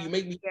saying? Yeah, you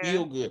make me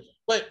feel good.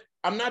 But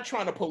I'm not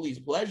trying to police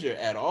pleasure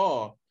at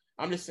all.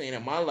 I'm just saying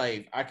in my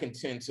life, I can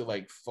tend to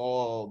like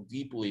fall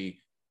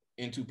deeply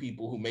into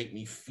people who make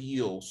me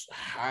feel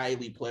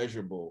highly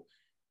pleasurable,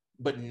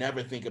 but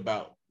never think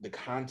about the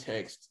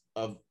context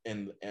of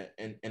and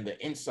the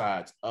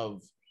insides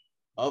of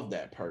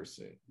that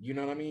person. You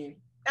know what I mean?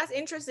 That's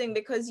interesting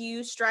because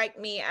you strike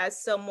me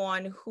as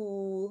someone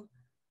who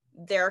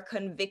their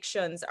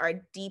convictions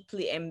are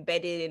deeply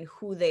embedded in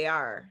who they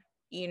are,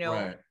 you know?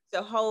 Right.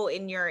 So how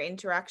in your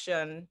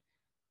interaction,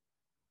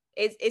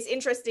 it's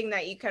interesting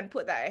that you can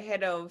put that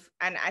ahead of,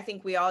 and I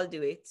think we all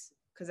do it,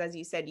 because as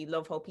you said, you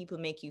love how people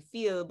make you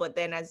feel, but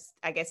then as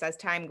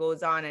time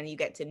goes on and you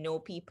get to know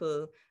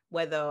people,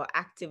 whether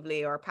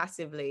actively or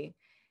passively,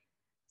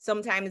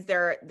 sometimes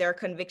their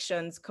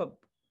convictions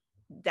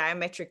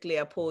diametrically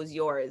oppose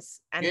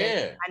yours, and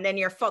then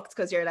you're fucked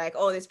because you're like,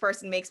 oh, this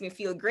person makes me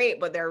feel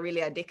great, but they're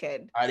really a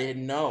dickhead. I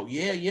didn't know.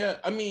 Yeah.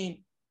 I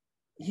mean,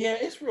 yeah,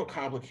 it's real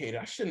complicated.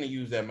 I shouldn't have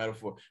used that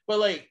metaphor, but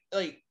like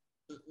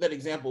that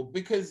example,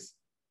 because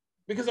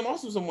I'm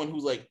also someone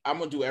who's like, I'm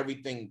gonna do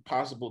everything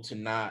possible to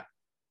not,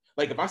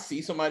 like, if I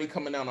see somebody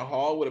coming down the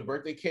hall with a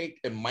birthday cake,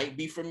 it might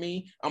be for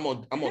me. I'm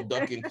gonna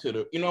duck into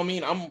the, you know what I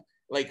mean?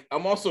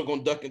 I'm also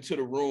gonna duck into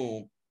the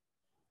room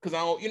because I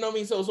don't, you know what I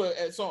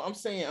mean? So I'm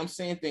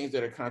saying things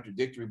that are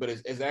contradictory, but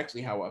it's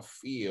actually how I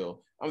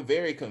feel. I'm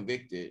very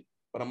convicted,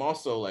 but I'm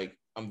also like,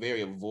 I'm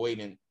very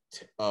avoidant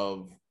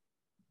of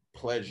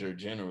pleasure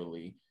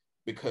generally,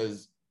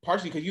 because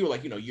partially because you were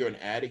like, you know, you're an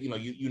addict, you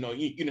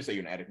didn't say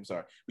you're an addict, I'm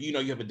sorry, but you know,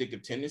 you have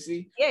addictive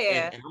tendency.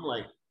 Yeah. And I'm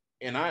like,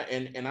 and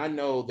I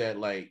know that,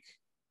 like,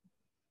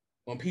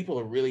 when people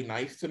are really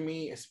nice to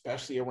me,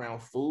 especially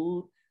around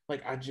food,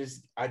 like I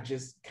just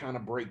kind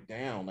of break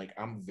down. Like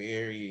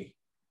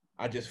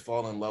I just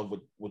fall in love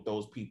with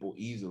those people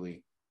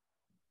easily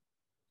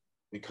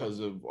because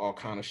of all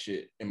kind of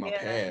shit in my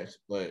past.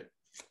 But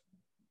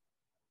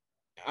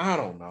I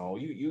don't know.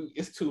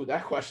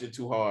 That question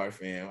too hard,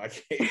 fam.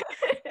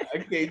 I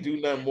can't do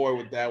nothing more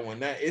with that one.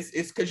 It's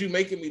because you're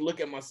making me look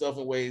at myself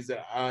in ways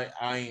that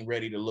I ain't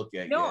ready to look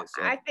at No, yet.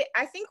 So.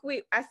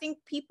 I think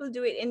people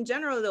do it in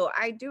general though.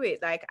 I do it.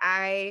 Like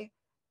I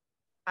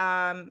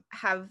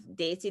have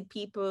dated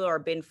people or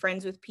been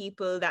friends with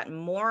people that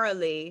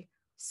morally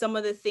some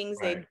of the things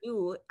they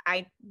do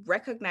I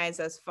recognize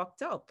as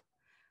fucked up.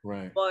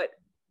 Right. But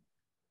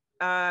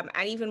and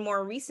even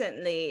more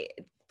recently,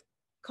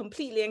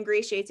 completely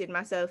ingratiated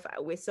myself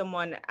with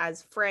someone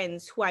as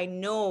friends who I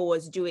knew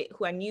was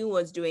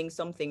doing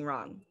something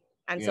wrong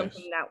and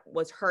something that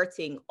was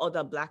hurting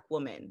other Black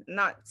women.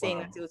 Not saying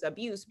that it was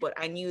abuse, but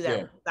I knew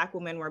that Black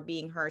women were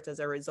being hurt as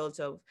a result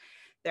of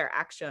their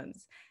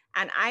actions.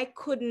 And I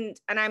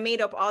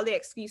made up all the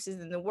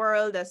excuses in the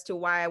world as to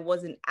why I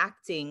wasn't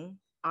acting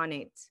on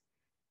it,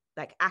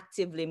 like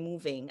actively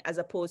moving, as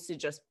opposed to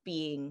just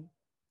being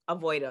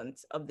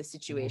avoidant of the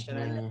situation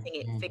and letting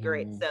it figure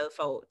itself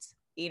out.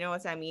 You know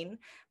what I mean?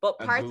 But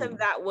part of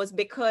that was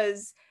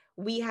because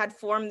we had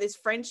formed this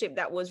friendship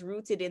that was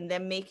rooted in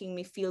them making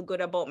me feel good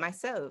about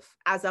myself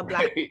as a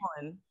Black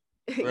woman.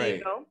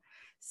 You know?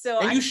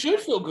 So you should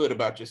feel good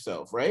about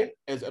yourself, right?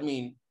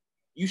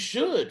 You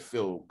should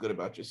feel good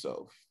about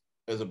yourself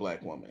as a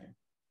Black woman.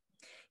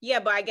 Yeah,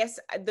 but I guess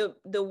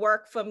the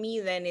work for me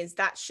then is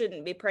that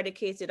shouldn't be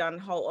predicated on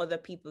how other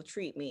people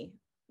treat me,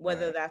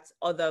 whether that's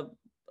other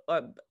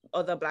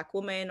Black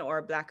women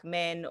or Black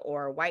men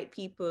or white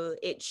people.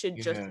 It should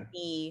just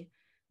be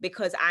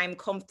because I'm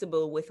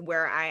comfortable with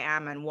where I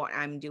am and what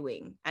I'm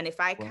doing. And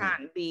if I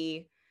can't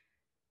be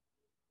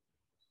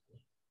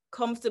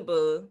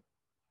comfortable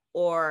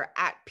or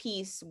at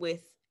peace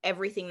with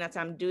everything that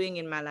I'm doing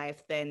in my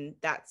life, then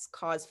that's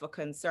cause for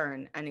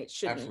concern. And it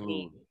shouldn't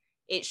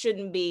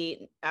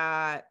be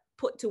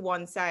put to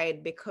one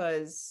side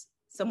because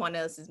someone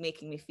else is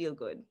making me feel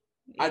good.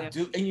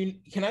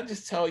 Can I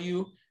just tell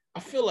you, I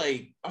feel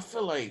like,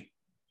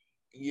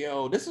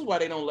 yo, this is why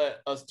they don't let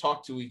us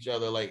talk to each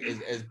other, like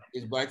as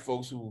Black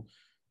folks who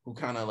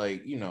kind of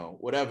like, you know,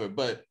 whatever.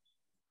 But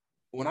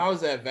when I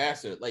was at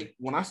Vassar, like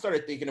when I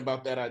started thinking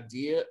about that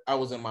idea, I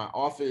was in my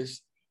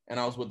office and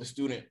I was with a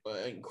student,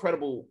 an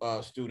incredible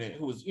student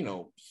who was, you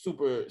know,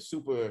 super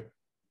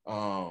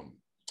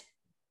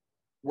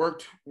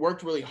worked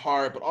really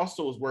hard, but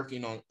also was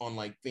working on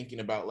like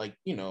thinking about like,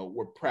 you know,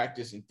 where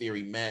practice and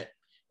theory met.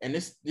 And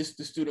the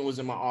student was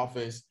in my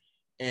office.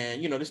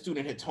 And, you know, the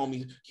student had told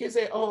me, kids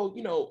say, oh,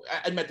 you know,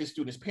 I met this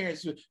student's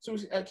parents. So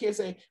kids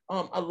say,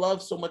 I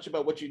love so much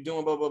about what you're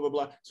doing, blah, blah, blah,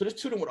 blah. So this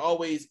student would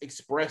always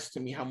express to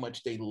me how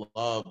much they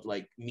loved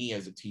like me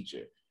as a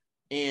teacher.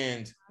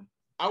 And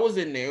I was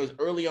in there, it was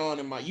early on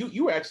in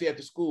you were actually at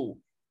the school.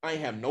 I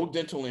ain't have no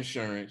dental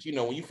insurance. You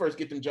know, when you first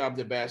get them jobs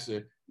at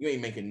Vassar, you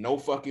ain't making no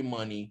fucking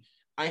money.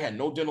 I had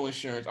no dental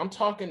insurance.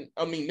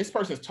 This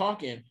person's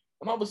talking,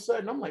 and all of a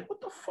sudden I'm like,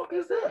 what the fuck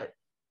is that?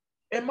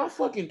 And my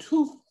fucking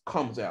tooth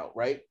comes out,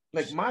 right?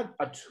 Like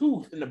a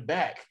tooth in the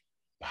back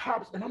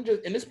pops, and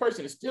and this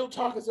person is still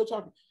talking.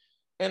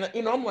 And,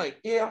 you know, I'm like,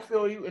 yeah, I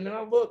feel you. And then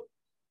I look,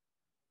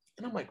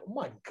 and I'm like, oh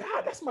my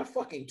God, that's my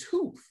fucking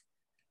tooth.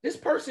 This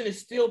person is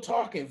still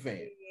talking,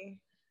 fam.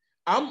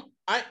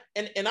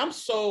 I'm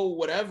so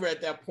whatever at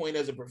that point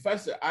as a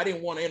professor. I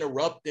didn't want to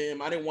interrupt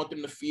them. I didn't want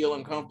them to feel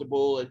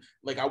uncomfortable and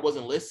like I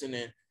wasn't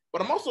listening.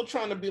 But I'm also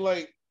trying to be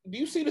like, do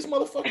you see this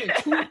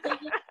motherfucking tooth?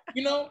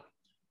 You know,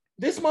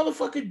 this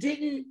motherfucker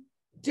didn't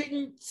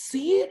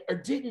see it or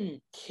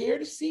didn't care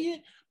to see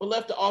it, but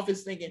left the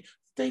office thinking,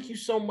 thank you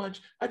so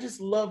much. I just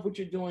love what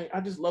you're doing.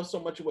 I just love so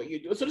much of what you're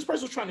doing. So this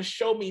person was trying to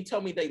show me and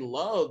tell me they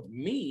loved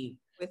me,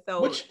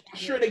 which I'm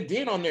sure they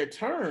did on their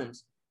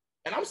terms.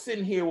 And I'm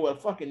sitting here with a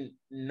fucking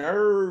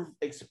nerve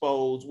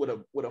exposed with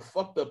a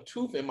fucked up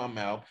tooth in my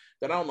mouth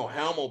that I don't know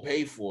how I'm gonna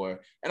pay for.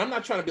 And I'm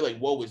not trying to be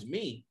like, woe is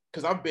me,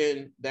 because I've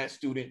been that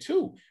student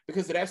too.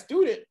 Because of that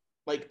student,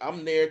 like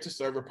I'm there to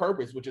serve a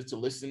purpose, which is to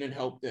listen and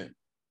help them,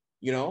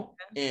 you know?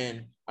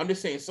 And I'm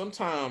just saying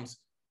sometimes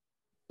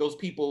those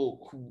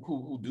people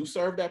who do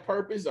serve that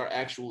purpose are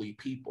actually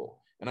people.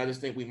 And I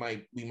just think we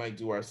might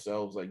do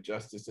ourselves like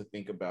justice to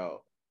think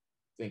about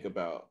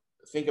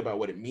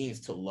what it means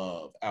to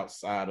love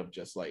outside of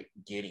just like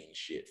getting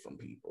shit from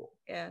people.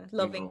 Yeah,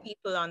 loving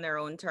people on their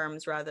own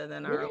terms rather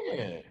than our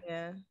own.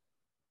 Yeah.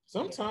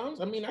 Sometimes,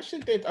 I mean, I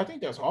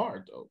think that's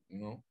hard though, you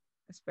know?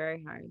 It's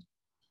very hard.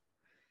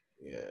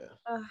 Yeah.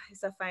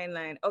 It's a fine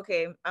line.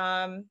 Okay.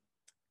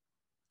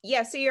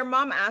 Yeah, so your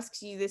mom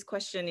asks you this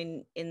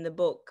question in the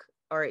book,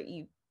 or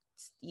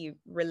you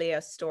relay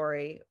a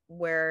story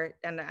where,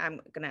 and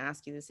I'm gonna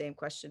ask you the same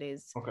question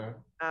is, okay.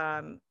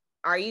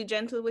 Are you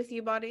gentle with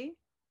your body?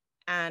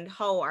 And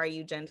how are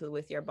you gentle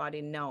with your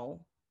body now,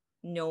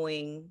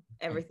 knowing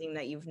everything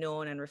that you've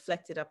known and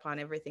reflected upon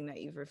everything that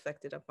you've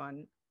reflected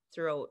upon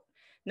throughout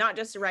not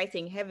just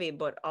writing heavy,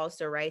 but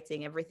also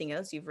writing everything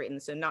else you've written.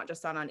 So not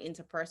just on an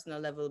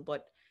interpersonal level,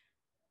 but,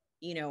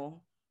 you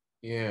know,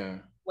 Yeah.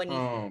 when you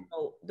think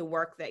about the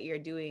work that you're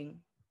doing.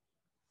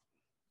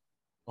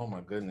 Oh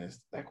my goodness,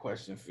 that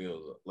question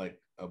feels like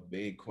a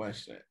big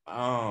question.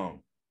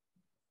 I'm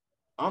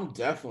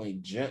definitely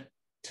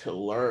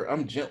gentler.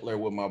 I'm gentler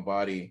with my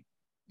body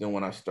than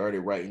when I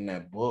started writing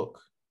that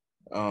book.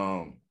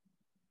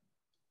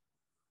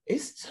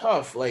 It's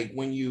tough. Like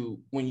when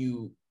you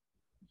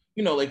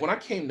know, like when I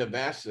came to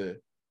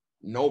Vassar,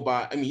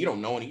 nobody. I mean, you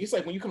don't know any. It's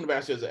like when you come to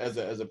Vassar as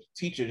a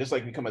teacher, just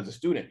like you come as a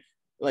student.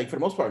 Like for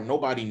the most part,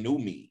 nobody knew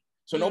me.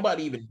 So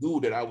nobody even knew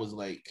that I was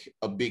like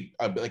a big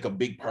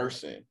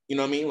person. You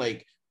know what I mean?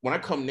 Like when I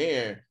come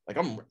there, like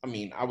I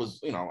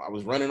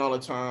was running all the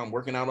time,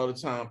 working out all the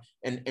time,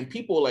 and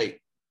people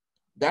like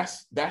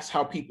that's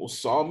how people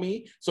saw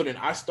me. So then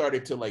I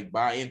started to like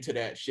buy into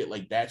that shit.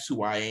 Like that's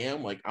who I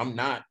am. Like I'm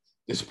not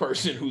this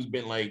person who's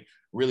been like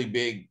really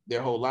big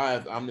their whole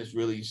life. I'm this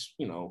really,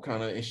 you know,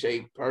 kind of in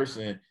shape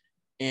person.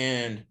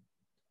 And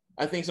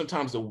I think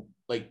sometimes the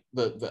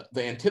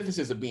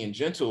antithesis of being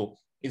gentle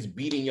is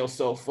beating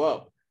yourself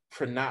up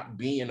for not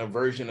being a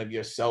version of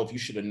yourself you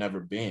should have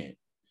never been.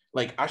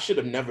 Like I should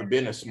have never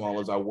been as small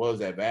as I was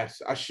at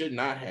Vassar. I should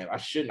not have.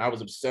 I was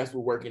obsessed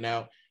with working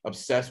out,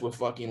 obsessed with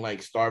fucking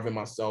like starving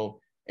myself.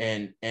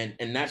 And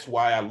that's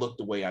why I looked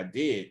the way I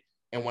did.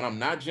 And when I'm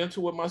not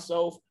gentle with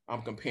myself,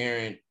 I'm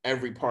comparing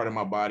every part of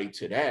my body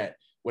to that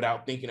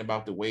without thinking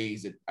about the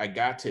ways that I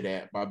got to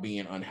that by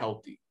being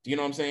unhealthy. Do you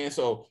know what I'm saying?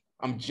 So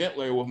I'm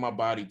gentler with my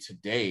body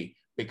today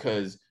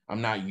because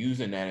I'm not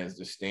using that as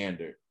the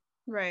standard.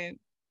 Right.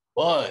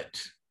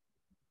 But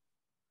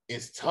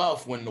it's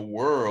tough when the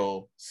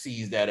world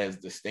sees that as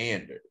the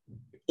standard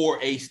or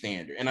a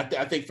standard. And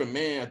I think for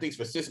men, I think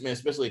for cis men,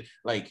 especially,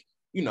 like,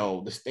 you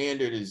know, the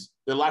standard is,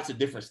 there are lots of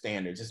different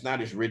standards. It's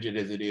not as rigid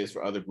as it is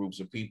for other groups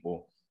of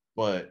people.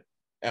 But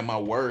at my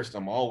worst,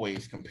 I'm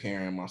always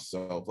comparing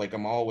myself. Like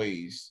I'm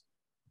always,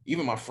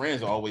 even my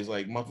friends are always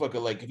like,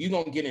 motherfucker, like if you're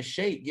going to get in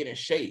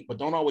shape, but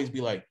don't always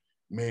be like,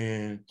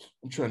 man,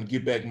 I'm trying to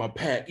get back my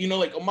pack. You know,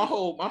 like my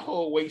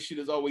whole weight shit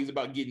is always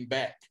about getting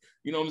back.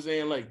 You know what I'm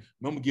saying? Like,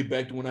 I'm gonna get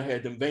back to when I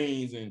had them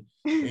veins and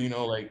you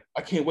know, like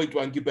I can't wait till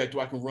I can get back to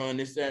I can run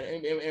this, that.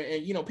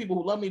 And you know, people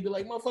who love me be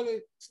like, motherfucker,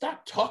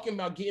 stop talking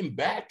about getting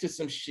back to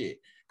some shit.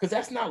 Cause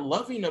that's not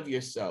loving of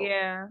yourself.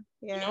 Yeah.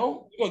 You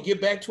know, you're gonna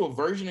get back to a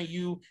version of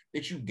you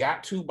that you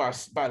got to by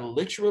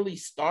literally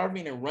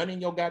starving and running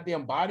your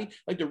goddamn body.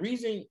 Like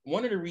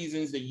one of the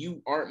reasons that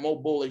you aren't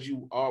mobile as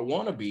you are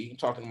wanna be, I'm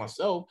talking to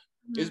myself,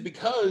 is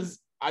because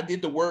I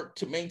did the work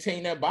to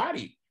maintain that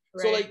body.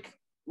 Right. So like,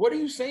 what are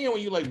you saying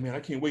when you're like, man, I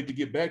can't wait to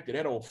get back to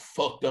that old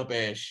fucked up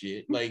ass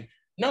shit? Like,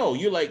 no,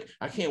 you're like,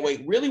 I can't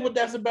wait. Really what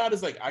that's about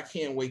is like, I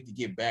can't wait to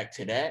get back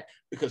to that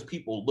because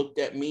people looked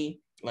at me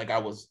like I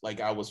was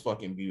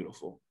fucking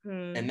beautiful.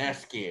 And that's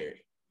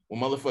scary.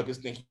 When motherfuckers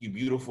think you're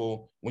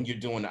beautiful when you're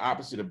doing the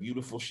opposite of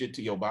beautiful shit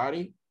to your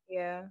body.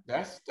 Yeah.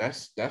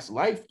 That's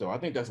life though. I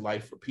think that's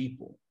life for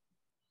people.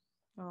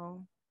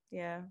 Oh,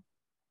 yeah.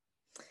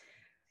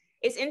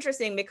 It's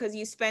interesting because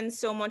you spend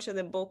so much of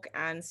the book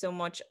and so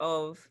much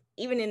of,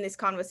 even in this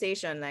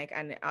conversation, like,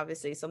 and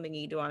obviously something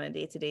you do on a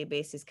day-to-day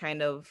basis,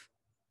 kind of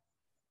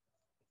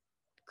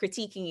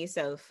critiquing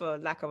yourself, for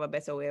lack of a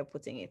better way of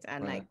putting it,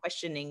 and like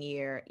questioning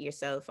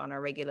yourself on a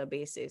regular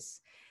basis.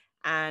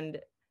 And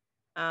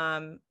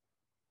I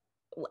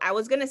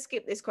was gonna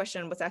skip this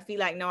question, but I feel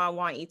like now I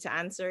want you to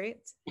answer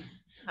it.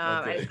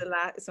 Okay.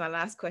 It's my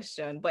last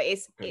question, but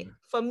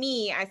for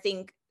me, I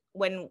think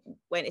when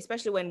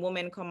especially when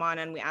women come on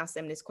and we ask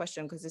them this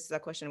question, because this is a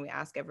question we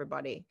ask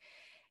everybody,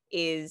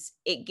 is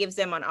it gives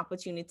them an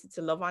opportunity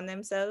to love on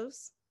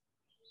themselves.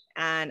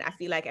 And I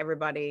feel like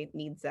everybody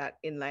needs that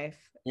in life.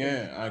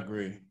 Yeah, I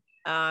agree.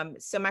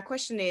 So my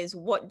question is,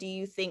 what do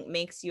you think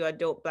makes you a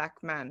dope Black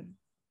man?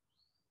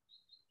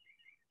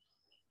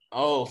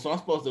 Oh, so I'm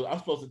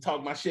supposed to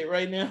talk my shit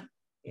right now?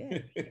 Yeah.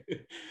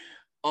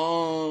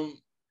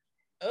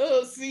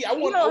 See, I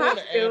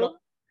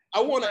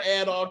want to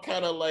add all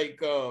kind of like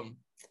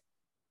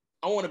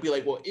I want to be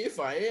like, well, if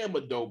I am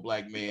a dope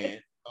Black man.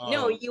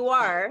 No, you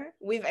are.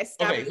 We've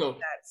established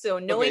that. So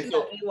knowing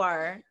that you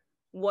are,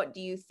 what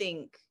do you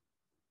think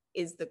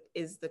is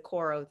the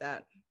core of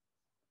that?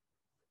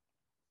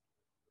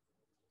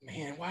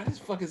 Man, why the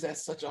fuck is that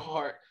such a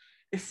hard?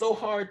 It's so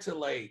hard to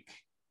like.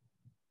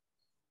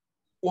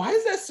 Why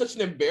is that such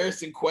an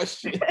embarrassing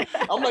question?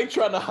 I'm like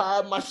trying to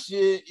hide my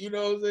shit, you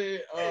know what I'm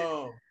saying?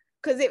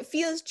 Because it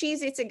feels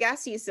cheesy to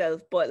gas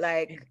yourself, but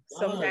like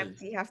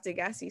sometimes you have to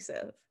gas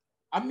yourself.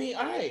 I mean,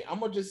 all right, I'm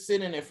gonna just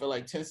sit in there for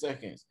like 10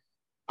 seconds.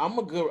 I'm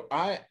a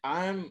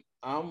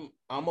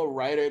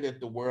writer that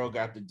the world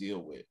got to deal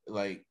with,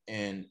 like,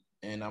 and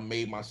I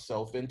made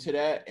myself into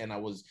that, and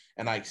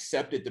I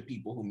accepted the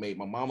people who made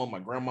my mama, my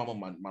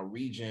grandmama, my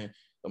region,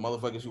 the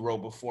motherfuckers who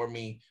wrote before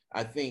me.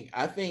 I think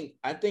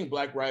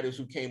Black writers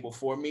who came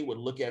before me would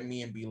look at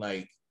me and be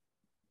like,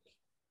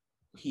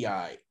 he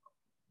aight.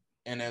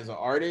 And as an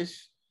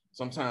artist,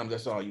 sometimes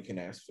that's all you can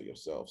ask for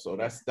yourself. So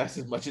that's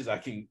as much as I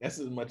can. That's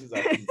as much as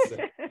I can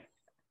say.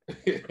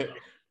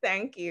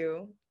 Thank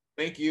you.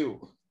 Thank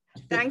you.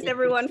 Thanks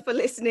everyone for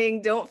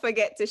listening. Don't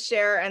forget to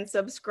share and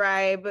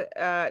subscribe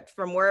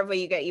from wherever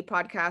you get your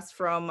podcasts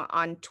from.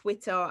 On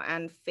Twitter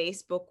and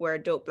Facebook, we're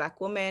Dope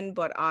Black Woman,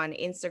 but on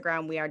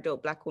Instagram, we are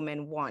Dope Black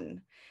Woman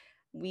 1.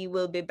 We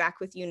will be back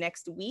with you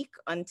next week.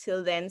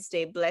 Until then,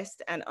 stay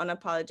blessed and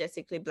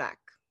unapologetically Black.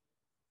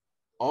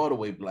 All the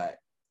way Black.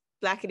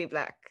 Blackity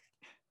Black.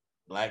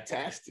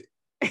 Blacktastic.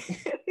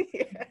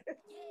 Yeah.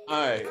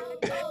 All right.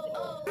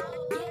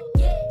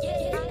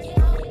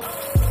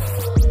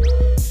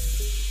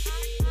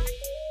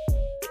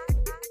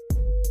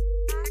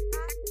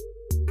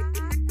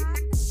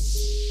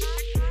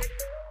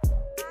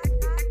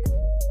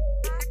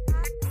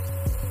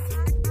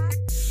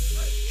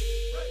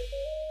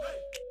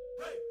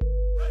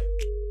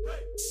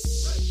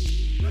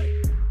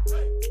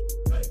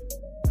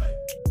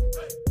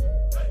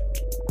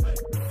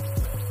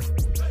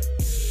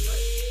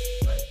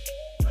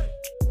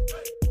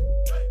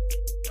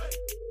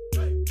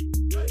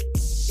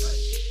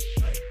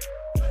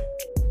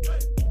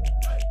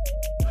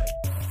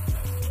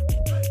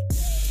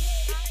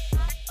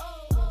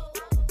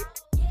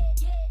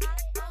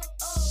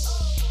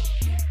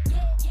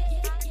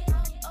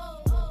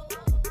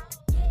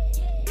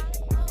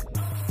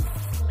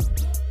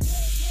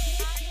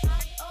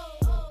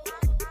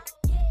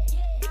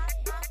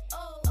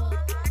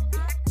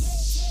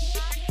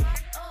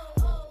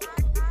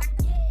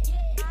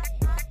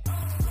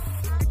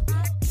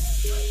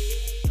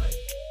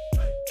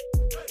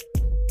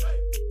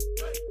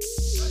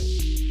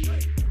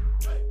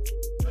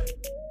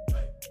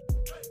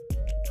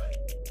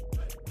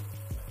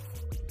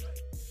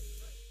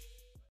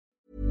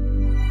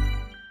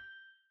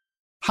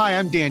 Hi,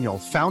 I'm Daniel,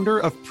 founder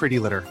of Pretty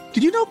Litter.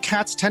 Did you know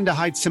cats tend to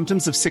hide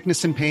symptoms of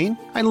sickness and pain?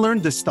 I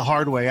learned this the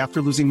hard way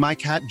after losing my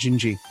cat,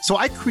 Gingy. So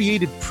I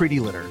created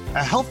Pretty Litter,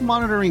 a health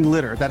monitoring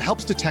litter that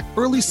helps detect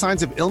early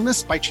signs of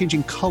illness by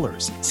changing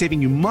colors,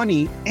 saving you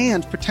money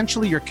and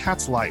potentially your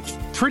cat's life.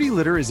 Pretty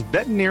Litter is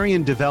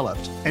veterinarian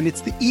developed, and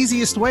it's the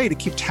easiest way to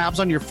keep tabs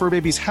on your fur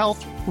baby's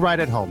health right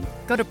at home.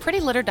 Go to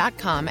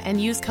prettylitter.com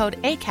and use code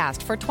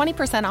ACAST for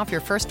 20% off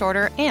your first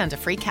order and a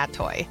free cat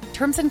toy.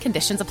 Terms and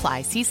conditions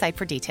apply. See site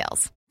for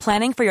details.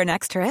 Planning for your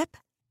next trip?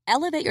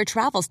 Elevate your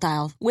travel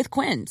style with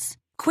Quince.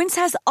 Quince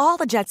has all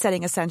the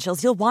jet-setting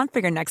essentials you'll want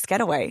for your next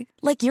getaway,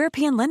 like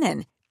European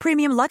linen,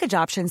 premium luggage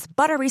options,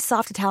 buttery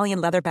soft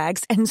Italian leather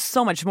bags, and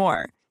so much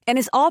more. And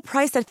is all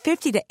priced at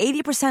 50 to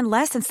 80%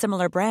 less than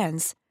similar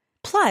brands.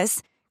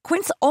 Plus,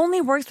 Quince only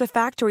works with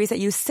factories that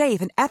use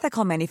safe and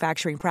ethical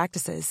manufacturing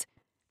practices.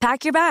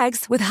 Pack your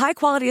bags with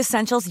high-quality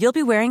essentials you'll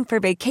be wearing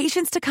for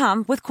vacations to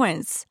come with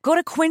Quince. Go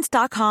to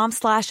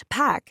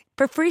quince.com/pack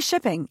for free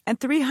shipping and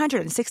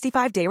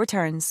 365-day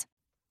returns.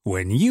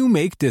 When you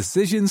make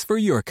decisions for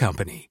your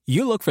company,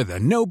 you look for the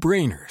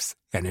no-brainers.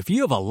 And if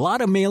you have a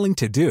lot of mailing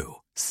to do,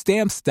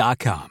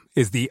 Stamps.com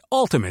is the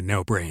ultimate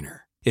no-brainer.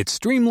 It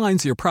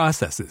streamlines your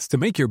processes to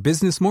make your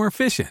business more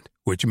efficient,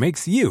 which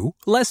makes you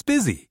less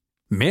busy.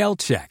 Mail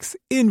checks,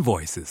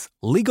 invoices,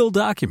 legal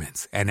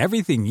documents, and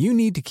everything you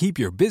need to keep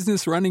your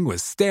business running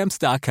with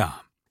Stamps.com.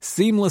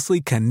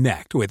 Seamlessly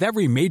connect with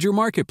every major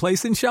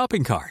marketplace and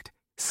shopping cart.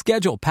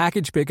 Schedule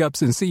package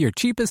pickups and see your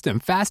cheapest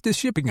and fastest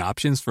shipping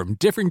options from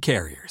different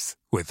carriers,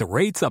 with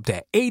rates up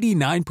to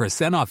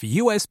 89% off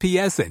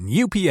USPS and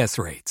UPS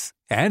rates.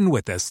 And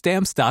with the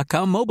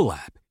Stamps.com mobile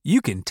app,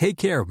 you can take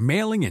care of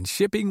mailing and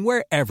shipping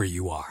wherever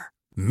you are.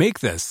 Make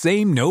the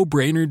same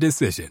no-brainer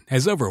decision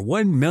as over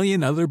 1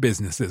 million other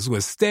businesses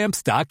with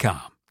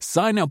Stamps.com.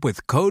 Sign up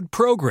with code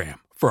PROGRAM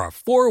for a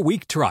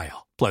 4-week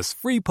trial, plus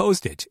free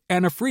postage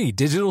and a free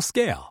digital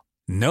scale.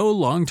 No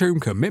long-term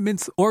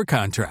commitments or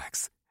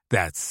contracts.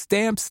 That's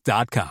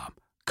Stamps.com.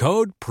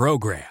 Code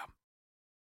PROGRAM.